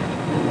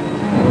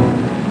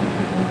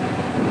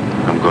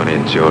 I'm going to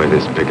enjoy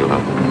this, Bigelow.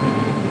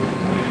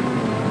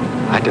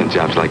 I've done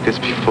jobs like this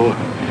before.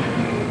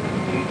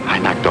 I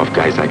knocked off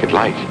guys I could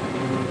like.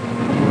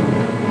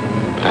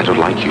 But I don't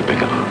like you,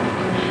 Bigelow.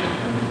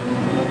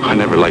 I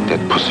never liked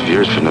that puss of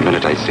yours from the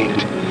minute I seen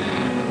it.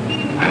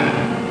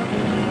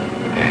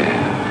 Yeah.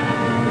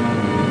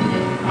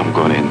 I'm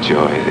going to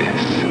enjoy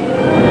this.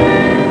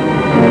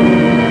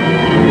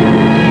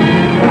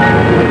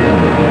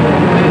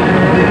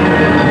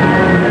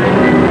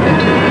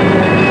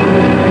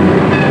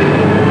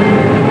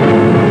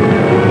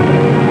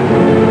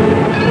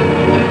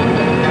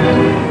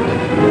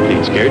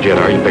 Scared yet,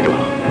 are you, Bigelow?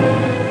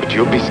 But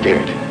you'll be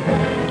scared.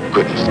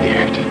 Good and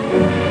scared.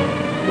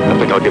 I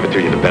think I'll give it to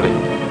you in the belly.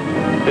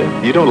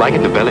 You don't like it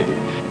in the belly?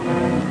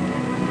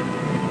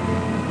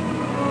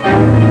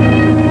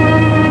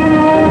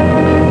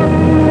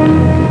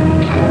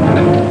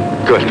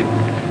 Good.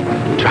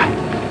 Try it.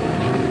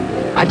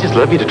 I'd just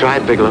love you to try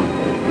it, Bigelow.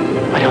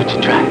 Why don't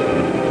you try it?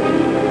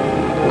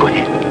 Go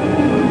ahead.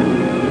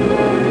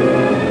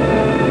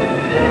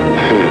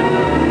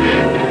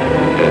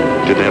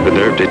 Didn't have the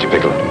nerve, did you,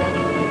 Bigelow?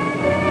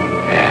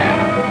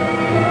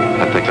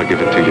 I think I'll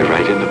give it to you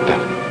right in the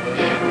belly.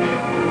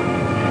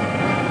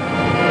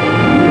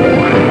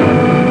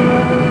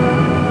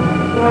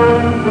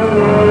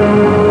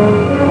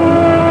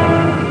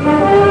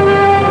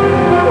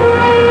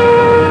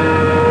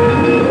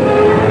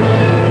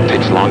 It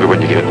takes longer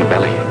when you get it in the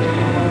belly.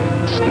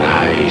 It's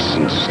nice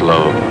and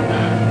slow.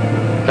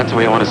 That's the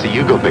way I want to see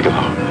you go,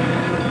 Bigelow.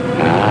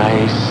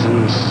 Nice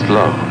and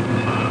slow.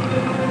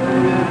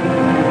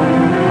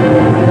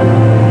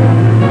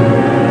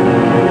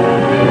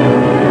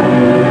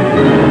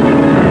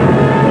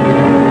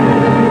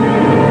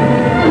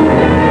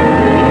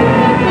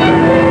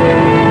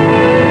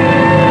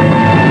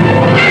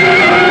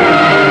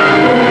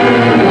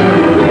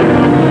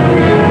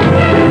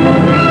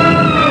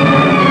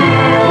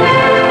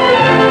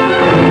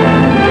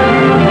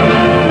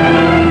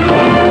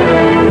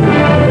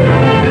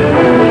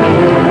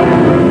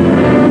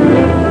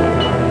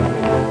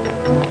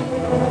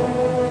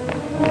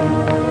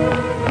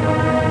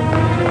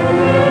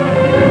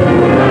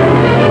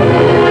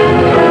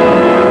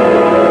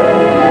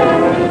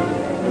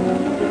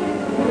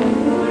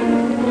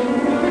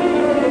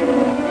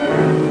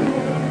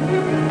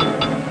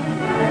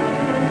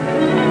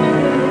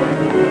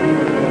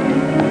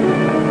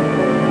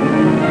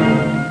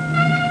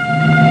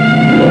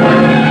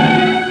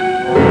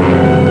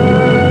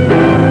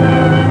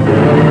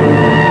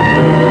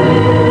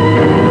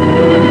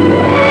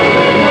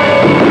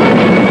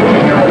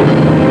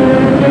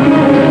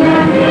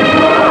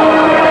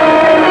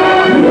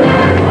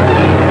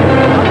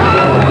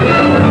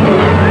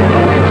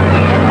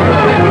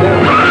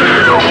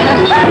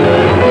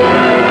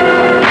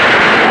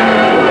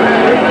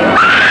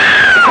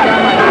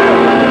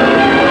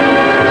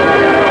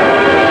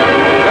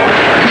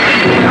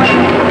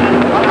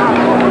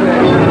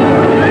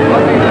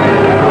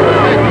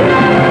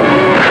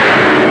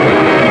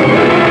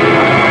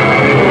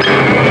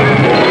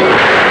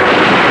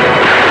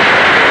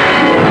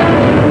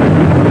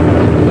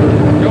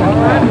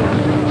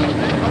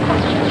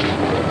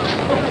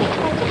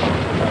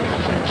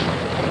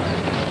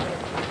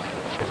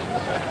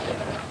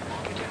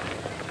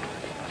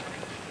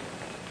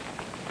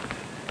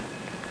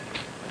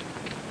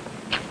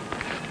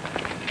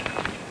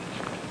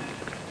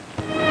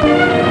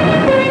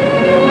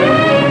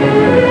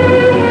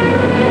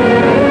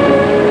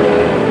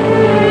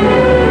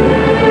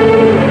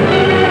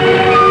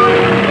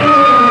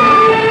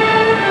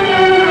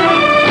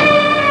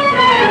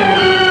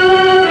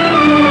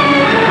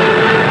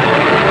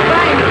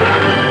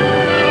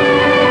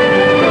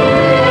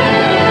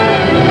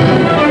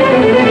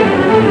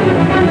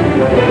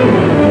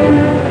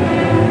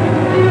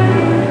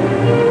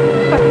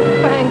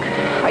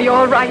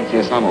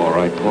 I'm all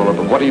right, Paula,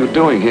 but what are you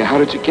doing here? How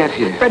did you get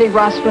here? Freddie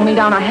Ross flew me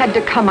down. I had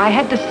to come. I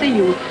had to see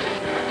you.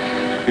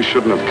 You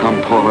shouldn't have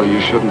come, Paula. You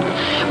shouldn't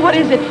have. What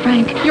is it,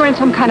 Frank? You're in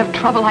some kind of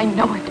trouble. I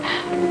know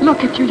it.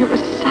 Look at you. You're a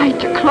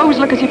sight. Your clothes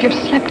look as if you've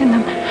slept in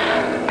them.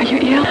 Are you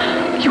ill?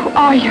 You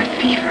are. You're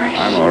feverish.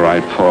 I'm all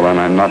right, Paula, and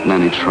I'm not in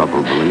any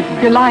trouble, believe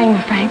me. You're lying,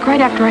 Frank.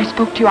 Right after I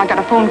spoke to you, I got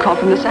a phone call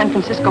from the San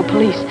Francisco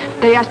police.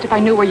 They asked if I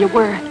knew where you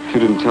were. You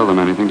didn't tell them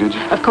anything, did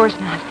you? Of course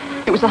not.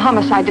 It was the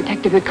homicide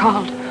detective that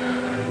called.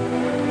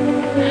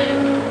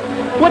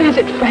 What is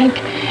it, Frank?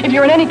 If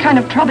you're in any kind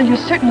of trouble, you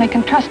certainly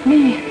can trust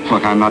me.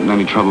 Look, I'm not in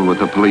any trouble with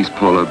the police,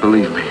 Paula,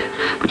 believe me.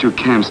 But you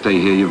can't stay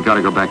here. You've got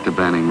to go back to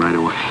Banning right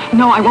away.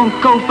 No, I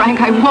won't go, Frank.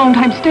 I won't.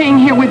 I'm staying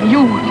here with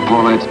you.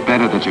 Paula, it's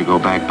better that you go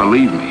back,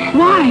 believe me.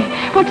 Why?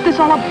 What's this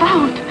all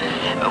about?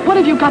 What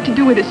have you got to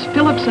do with this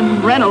Phillips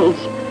and Reynolds?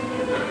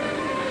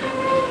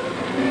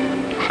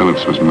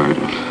 Phillips was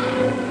murdered.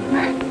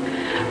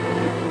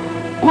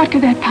 What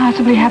could that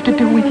possibly have to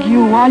do with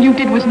you? All you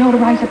did was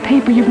notarize a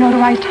paper. You've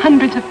notarized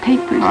hundreds of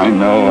papers. I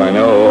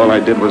know. All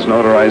I did was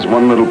notarize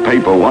one little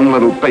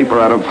paper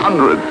out of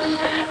hundreds.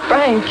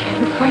 Frank,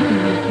 you frighten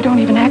me. You don't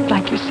even act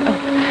like yourself.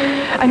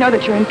 I know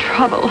that you're in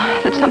trouble,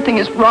 that something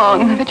is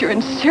wrong, that you're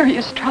in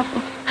serious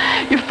trouble.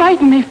 You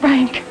frighten me,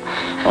 Frank.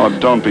 Oh,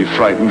 don't be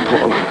frightened,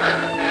 Paula.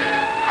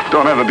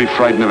 Don't ever be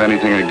frightened of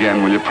anything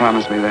again. Will you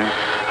promise me that?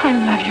 I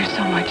love you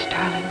so much,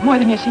 darling. More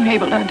than you seem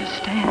able to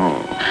understand.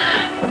 Oh.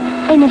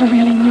 I never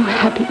really knew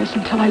happiness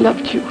until I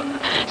loved you.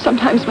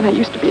 Sometimes when I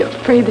used to be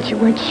afraid that you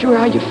weren't sure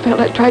how you felt,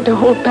 I tried to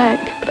hold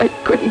back, but I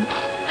couldn't.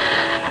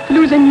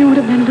 Losing you would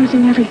have been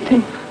losing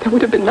everything. There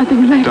would have been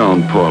nothing left.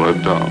 Don't, Paula,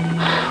 don't.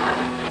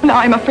 Now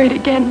I'm afraid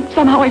again.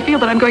 Somehow I feel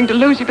that I'm going to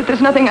lose you, but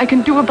there's nothing I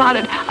can do about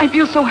it. I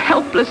feel so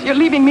helpless. You're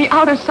leaving me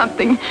out of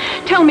something.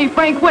 Tell me,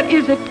 Frank, what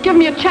is it? Give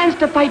me a chance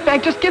to fight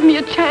back. Just give me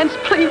a chance,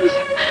 please.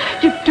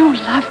 You do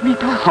love me,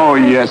 don't you? Oh,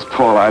 yes,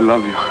 Paula, I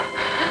love you.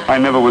 I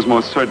never was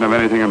more certain of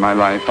anything in my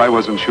life. I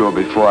wasn't sure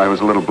before. I was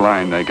a little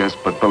blind, I guess,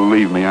 but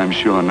believe me, I'm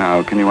sure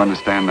now. Can you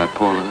understand that,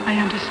 Paula? I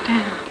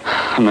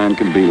understand. A man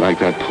can be like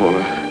that,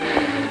 Paula.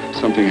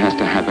 Something has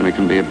to happen. It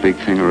can be a big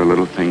thing or a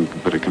little thing,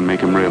 but it can make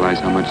him realize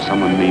how much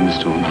someone means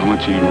to him, how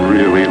much he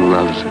really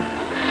loves her.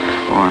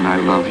 Oh, and I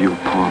love you,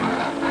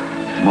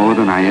 Paula. More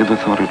than I ever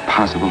thought it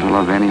possible to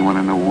love anyone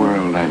in the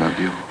world, I love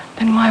you.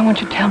 Then why won't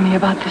you tell me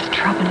about this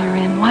trouble you're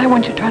in? Why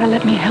won't you try to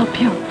let me help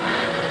you?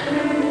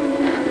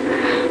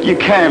 You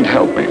can't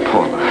help me,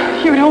 Paula.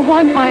 You don't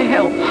want my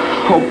help.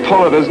 Oh,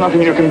 Paula, there's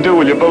nothing you can do.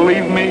 Will you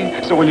believe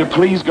me? So will you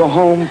please go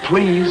home,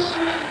 please?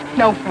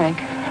 No,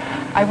 Frank.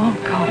 I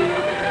won't go.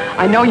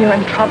 I know you're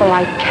in trouble.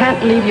 I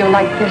can't leave you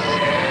like this.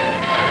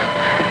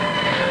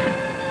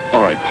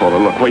 All right, Paula,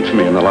 look, wait for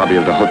me in the lobby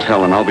of the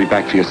hotel, and I'll be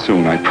back for you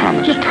soon, I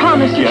promise. You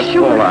promise? You're yes,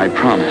 sure? Paula, I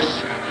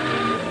promise.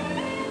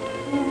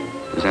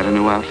 Is that a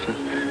new outfit?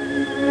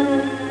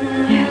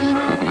 Yes.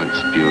 Oh,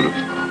 it's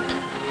beautiful.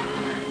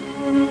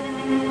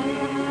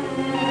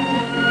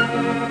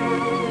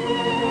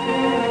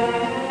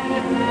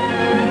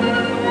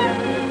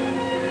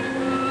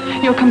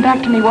 You'll come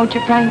back to me, won't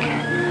you, Frank?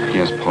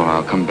 Yes, Paula,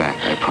 I'll come back,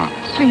 I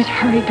promise. Please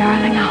hurry,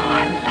 darling. Oh,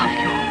 I love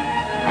you.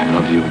 I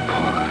love you,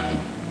 Paula.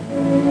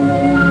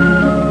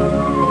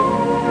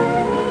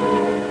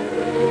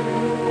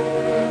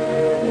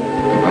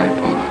 Goodbye,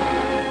 Paula.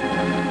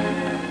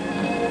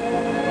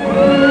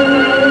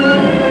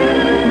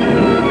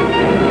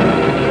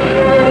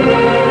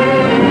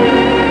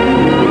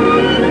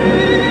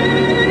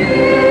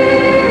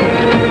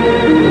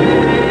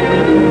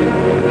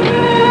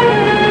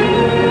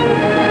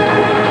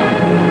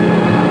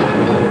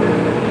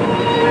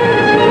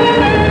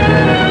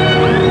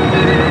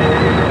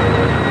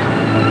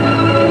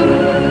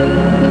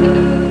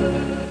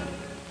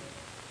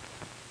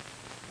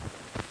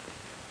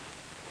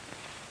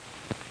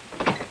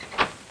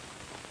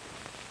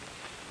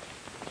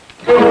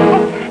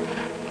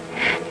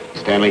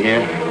 Stanley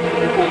here?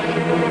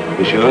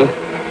 You sure? All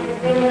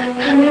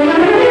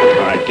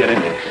right, get in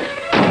there.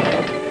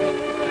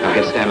 I'll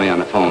get Stanley on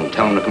the phone.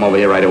 Tell him to come over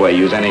here right away.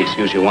 Use any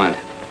excuse you want.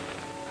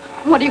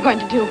 What are you going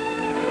to do?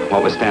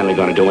 What was Stanley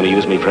going to do when he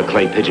used me for a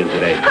clay pigeon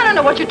today? I don't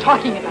know what you're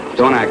talking about.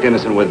 Don't act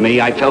innocent with me.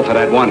 I fell for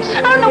that once.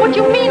 I don't know what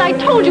you mean. I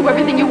told you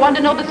everything you wanted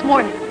to know this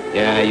morning.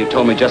 Yeah, you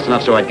told me just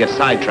enough so I'd get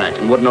sidetracked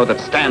and wouldn't know that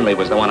Stanley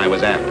was the one I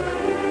was after.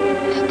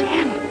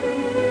 Stanley?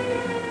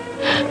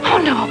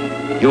 Oh, no.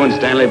 You and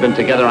Stanley have been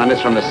together on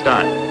this from the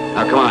start.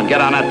 Now, come on,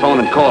 get on that phone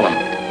and call him.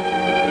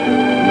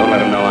 Don't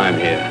let him know I'm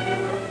here.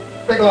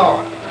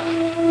 Bigelow.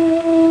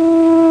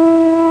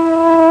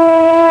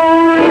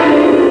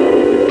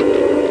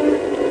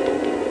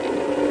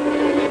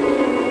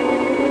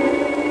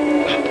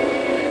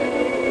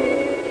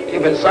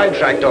 You've been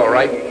sidetracked, all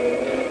right.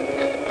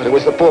 But it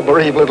was the poor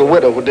bereaved little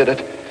widow who did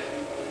it.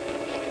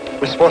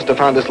 We're supposed to have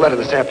found this letter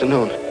this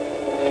afternoon.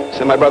 It's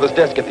in my brother's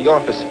desk at the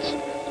office. It's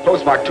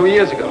postmarked 2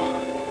 years ago.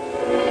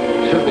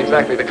 It isn't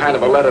exactly the kind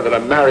of a letter that a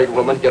married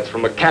woman gets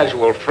from a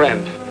casual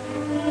friend.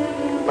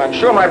 I'm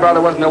sure my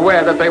brother wasn't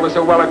aware that they were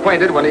so well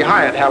acquainted when he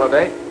hired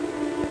Halliday.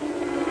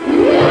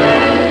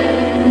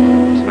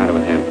 What's the matter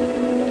with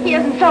him? He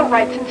hasn't felt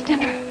right since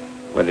dinner.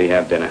 Where did he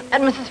have dinner?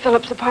 At Mrs.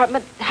 Phillips'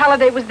 apartment.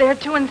 Halliday was there,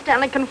 too, and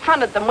Stanley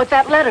confronted them with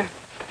that letter.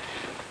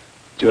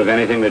 Do you have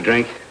anything to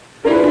drink?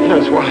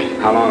 Yes, why?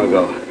 How long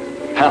ago?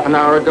 Half an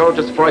hour ago,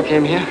 just before I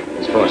came here.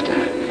 Miss Foster,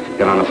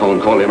 get on the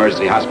phone, call the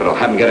emergency hospital.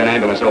 Have them get an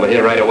ambulance over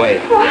here right away.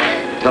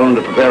 What? Tell them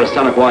to prepare a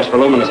stomach wash for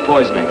luminous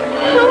poisoning.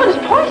 Luminous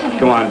poisoning?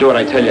 Go on, do what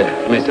I tell you.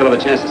 You may still have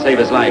a chance to save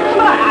his life.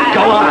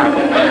 Go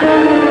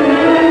on!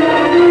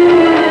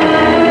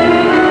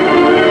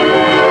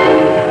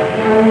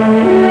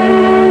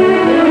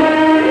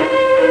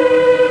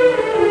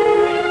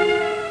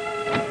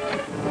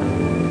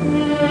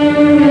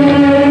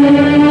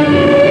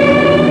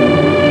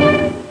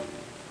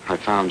 I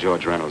found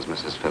George Reynolds,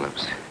 Mrs.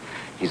 Phillips.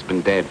 He's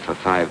been dead for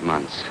 5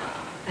 months.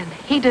 And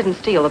he didn't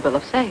steal the bill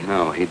of sale.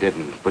 No, he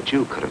didn't. But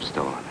you could have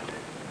stolen it.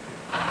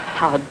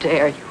 How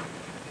dare you?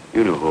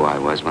 You knew who I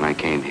was when I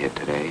came here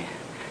today.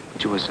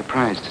 But you were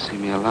surprised to see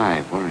me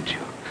alive, weren't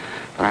you?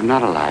 But I'm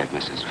not alive,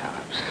 Mrs.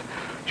 Phillips.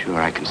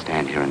 Sure, I can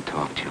stand here and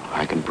talk to you.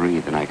 I can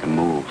breathe and I can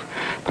move.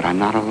 But I'm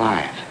not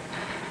alive.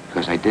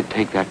 Because I did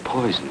take that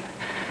poison.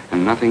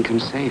 And nothing can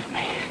save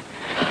me.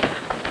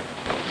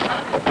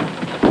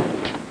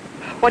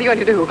 What are you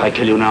going to do? If I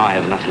kill you now, I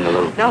have nothing to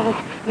lose.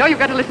 No, you've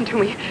got to listen to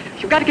me.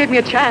 You've got to give me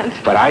a chance.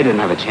 But I didn't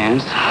have a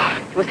chance.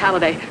 It was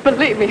Halliday.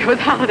 Believe me, it was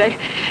Halliday.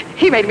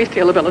 He made me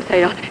steal the bill of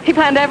sale. He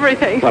planned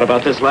everything. What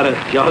about this letter?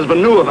 Your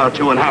husband knew about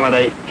you and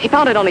Halliday. He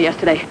found it only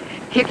yesterday.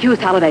 He accused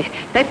Halliday.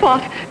 They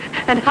fought,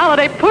 and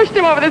Halliday pushed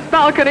him over this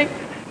balcony.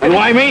 And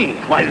why me?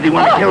 Why did he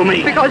want to kill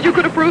me? Because you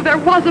could have proved there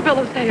was a bill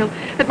of sale,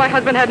 that my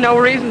husband had no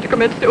reason to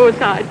commit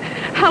suicide.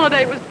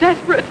 Halliday was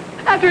desperate.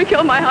 After he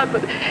killed my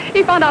husband,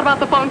 he found out about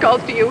the phone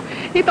calls to you.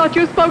 He thought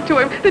you spoke to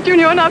him, that you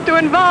knew enough to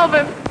involve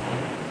him.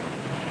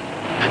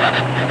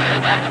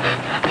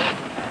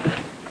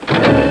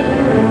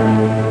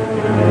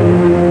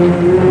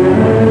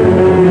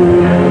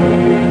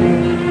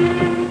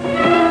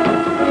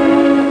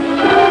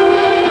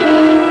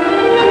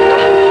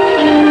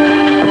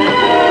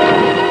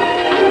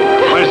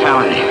 Where's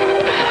Halliday?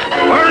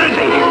 Where is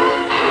he?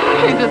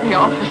 He's in the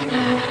office.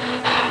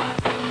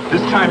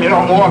 This time you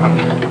don't warn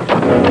him.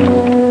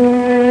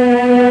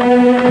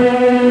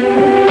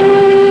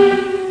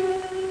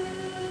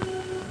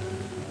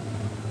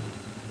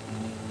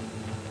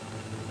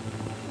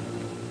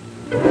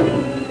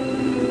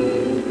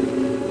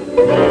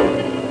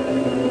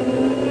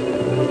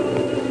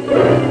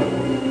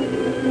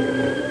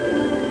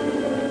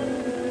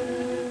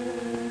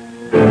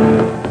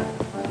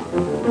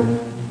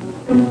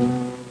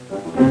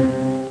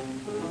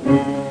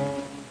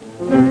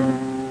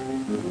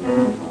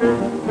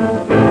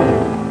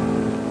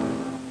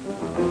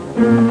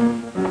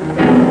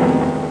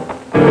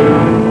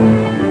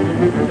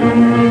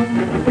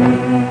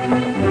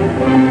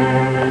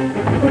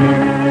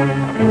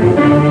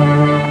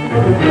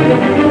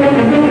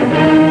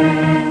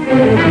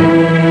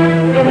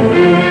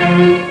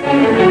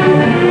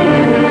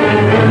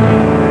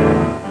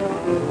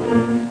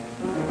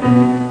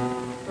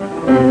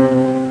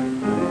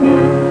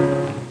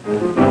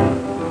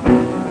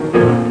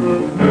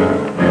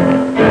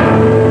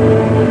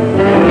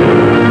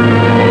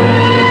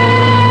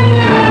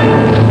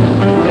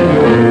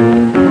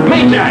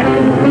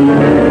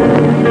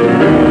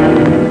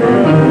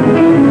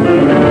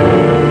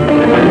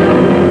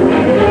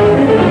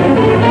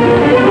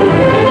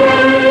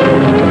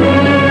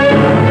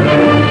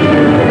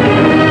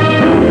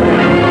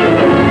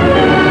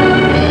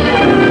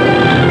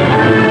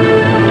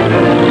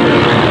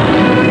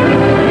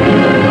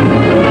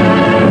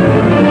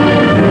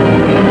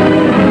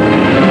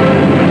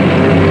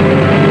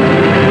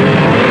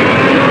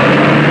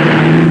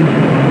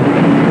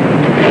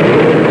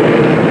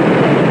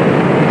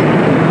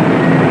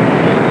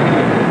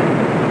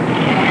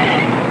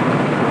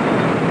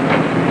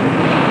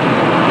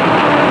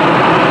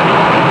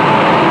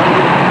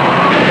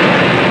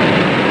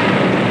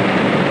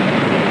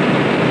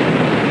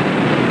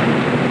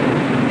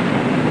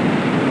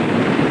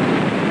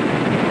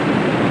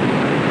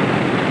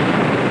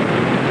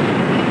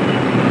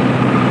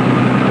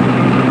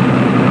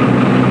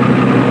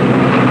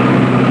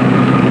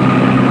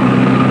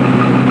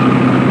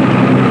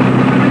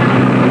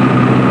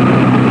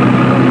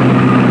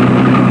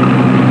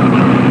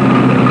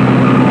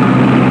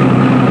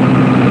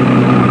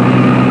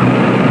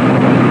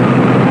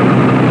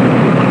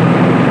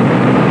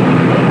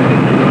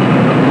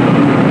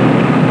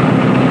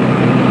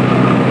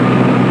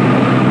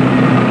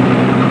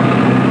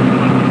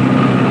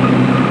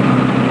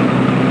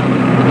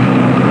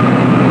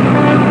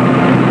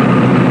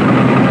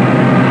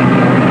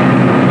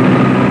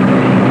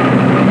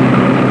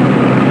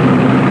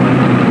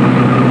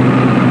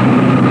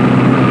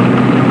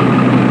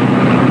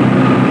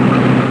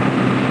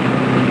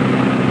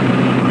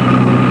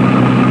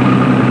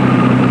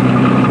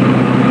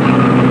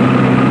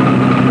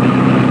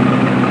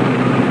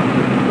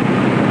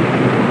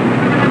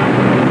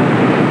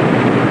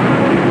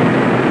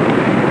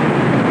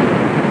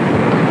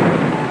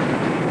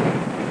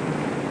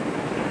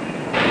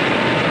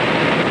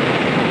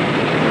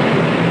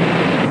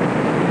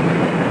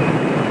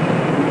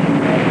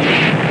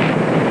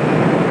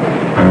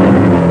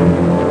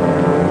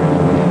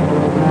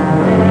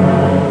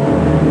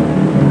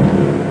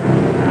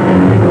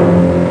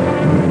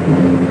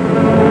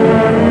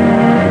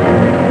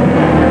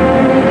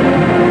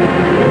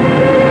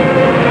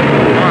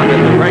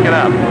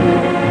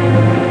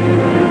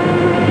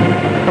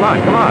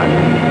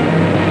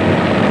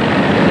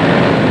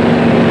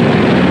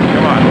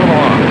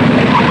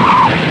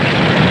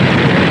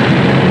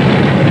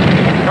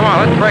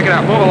 let's break it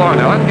up. Move along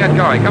now. Let's get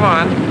going. Come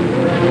on.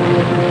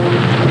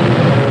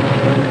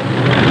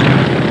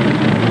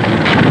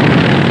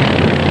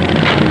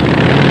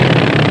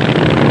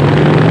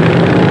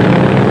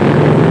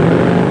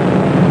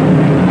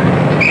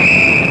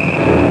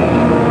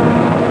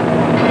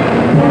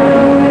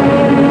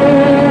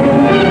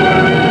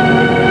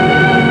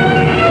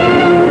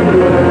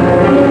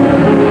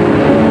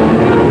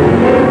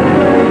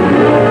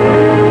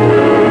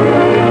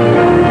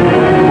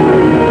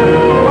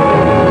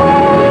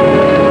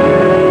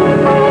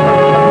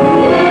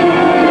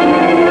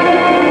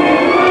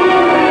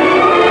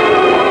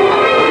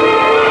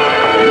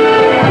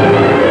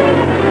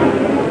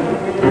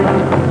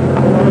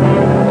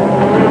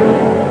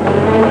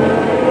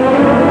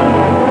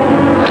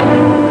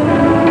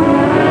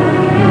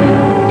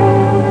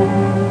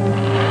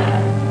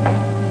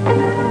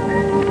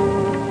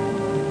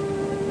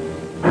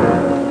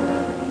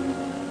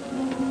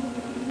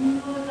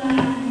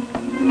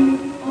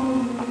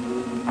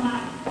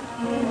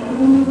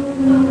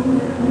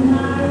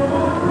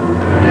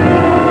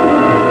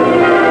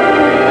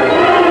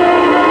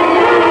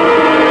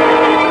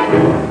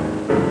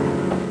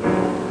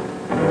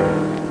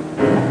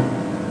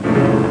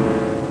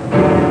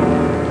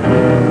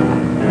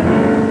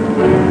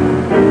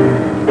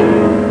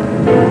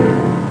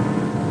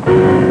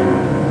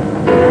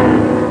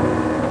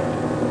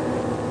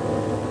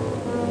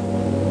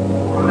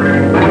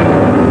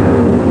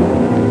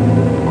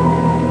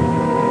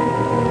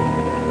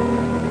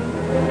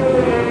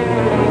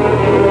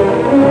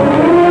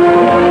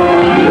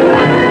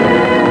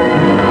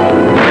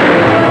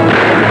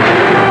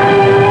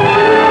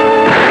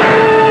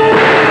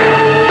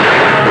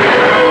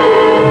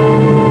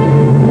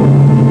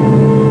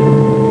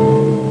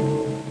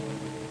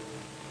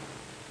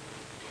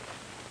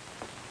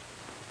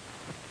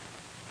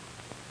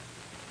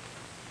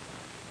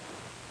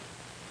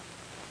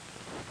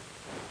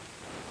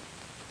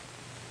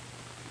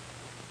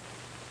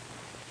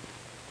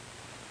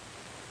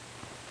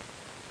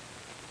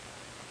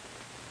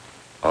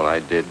 All I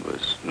did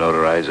was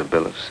notarize a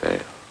bill of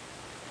sale.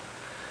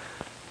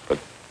 But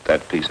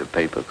that piece of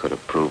paper could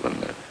have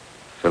proven that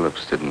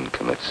Phillips didn't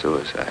commit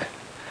suicide.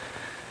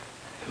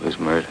 He was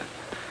murdered.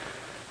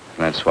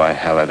 And that's why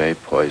Halliday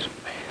poisoned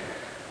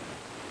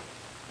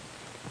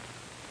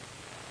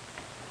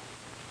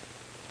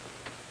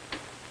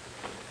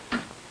me.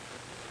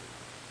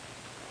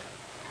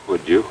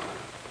 Would you?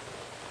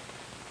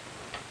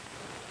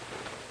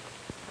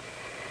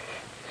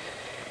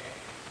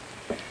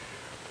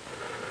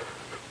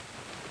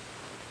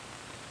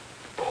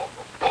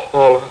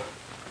 Paula.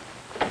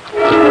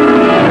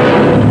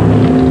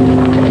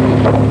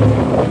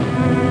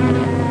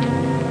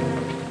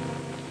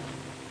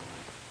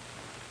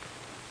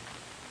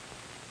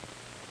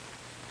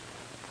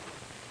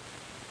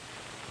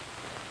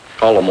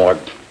 Call the morgue.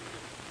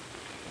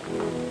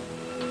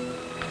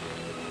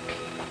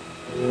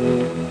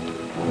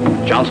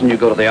 Johnson, you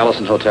go to the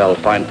Allison Hotel,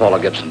 find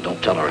Paula Gibson.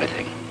 Don't tell her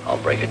anything.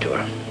 I'll break it to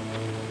her.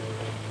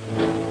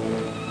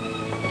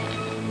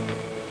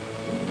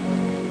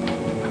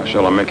 How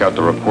shall I make out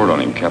the report on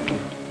him, Captain?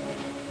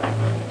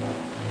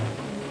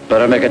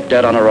 Better make it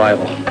dead on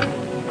arrival.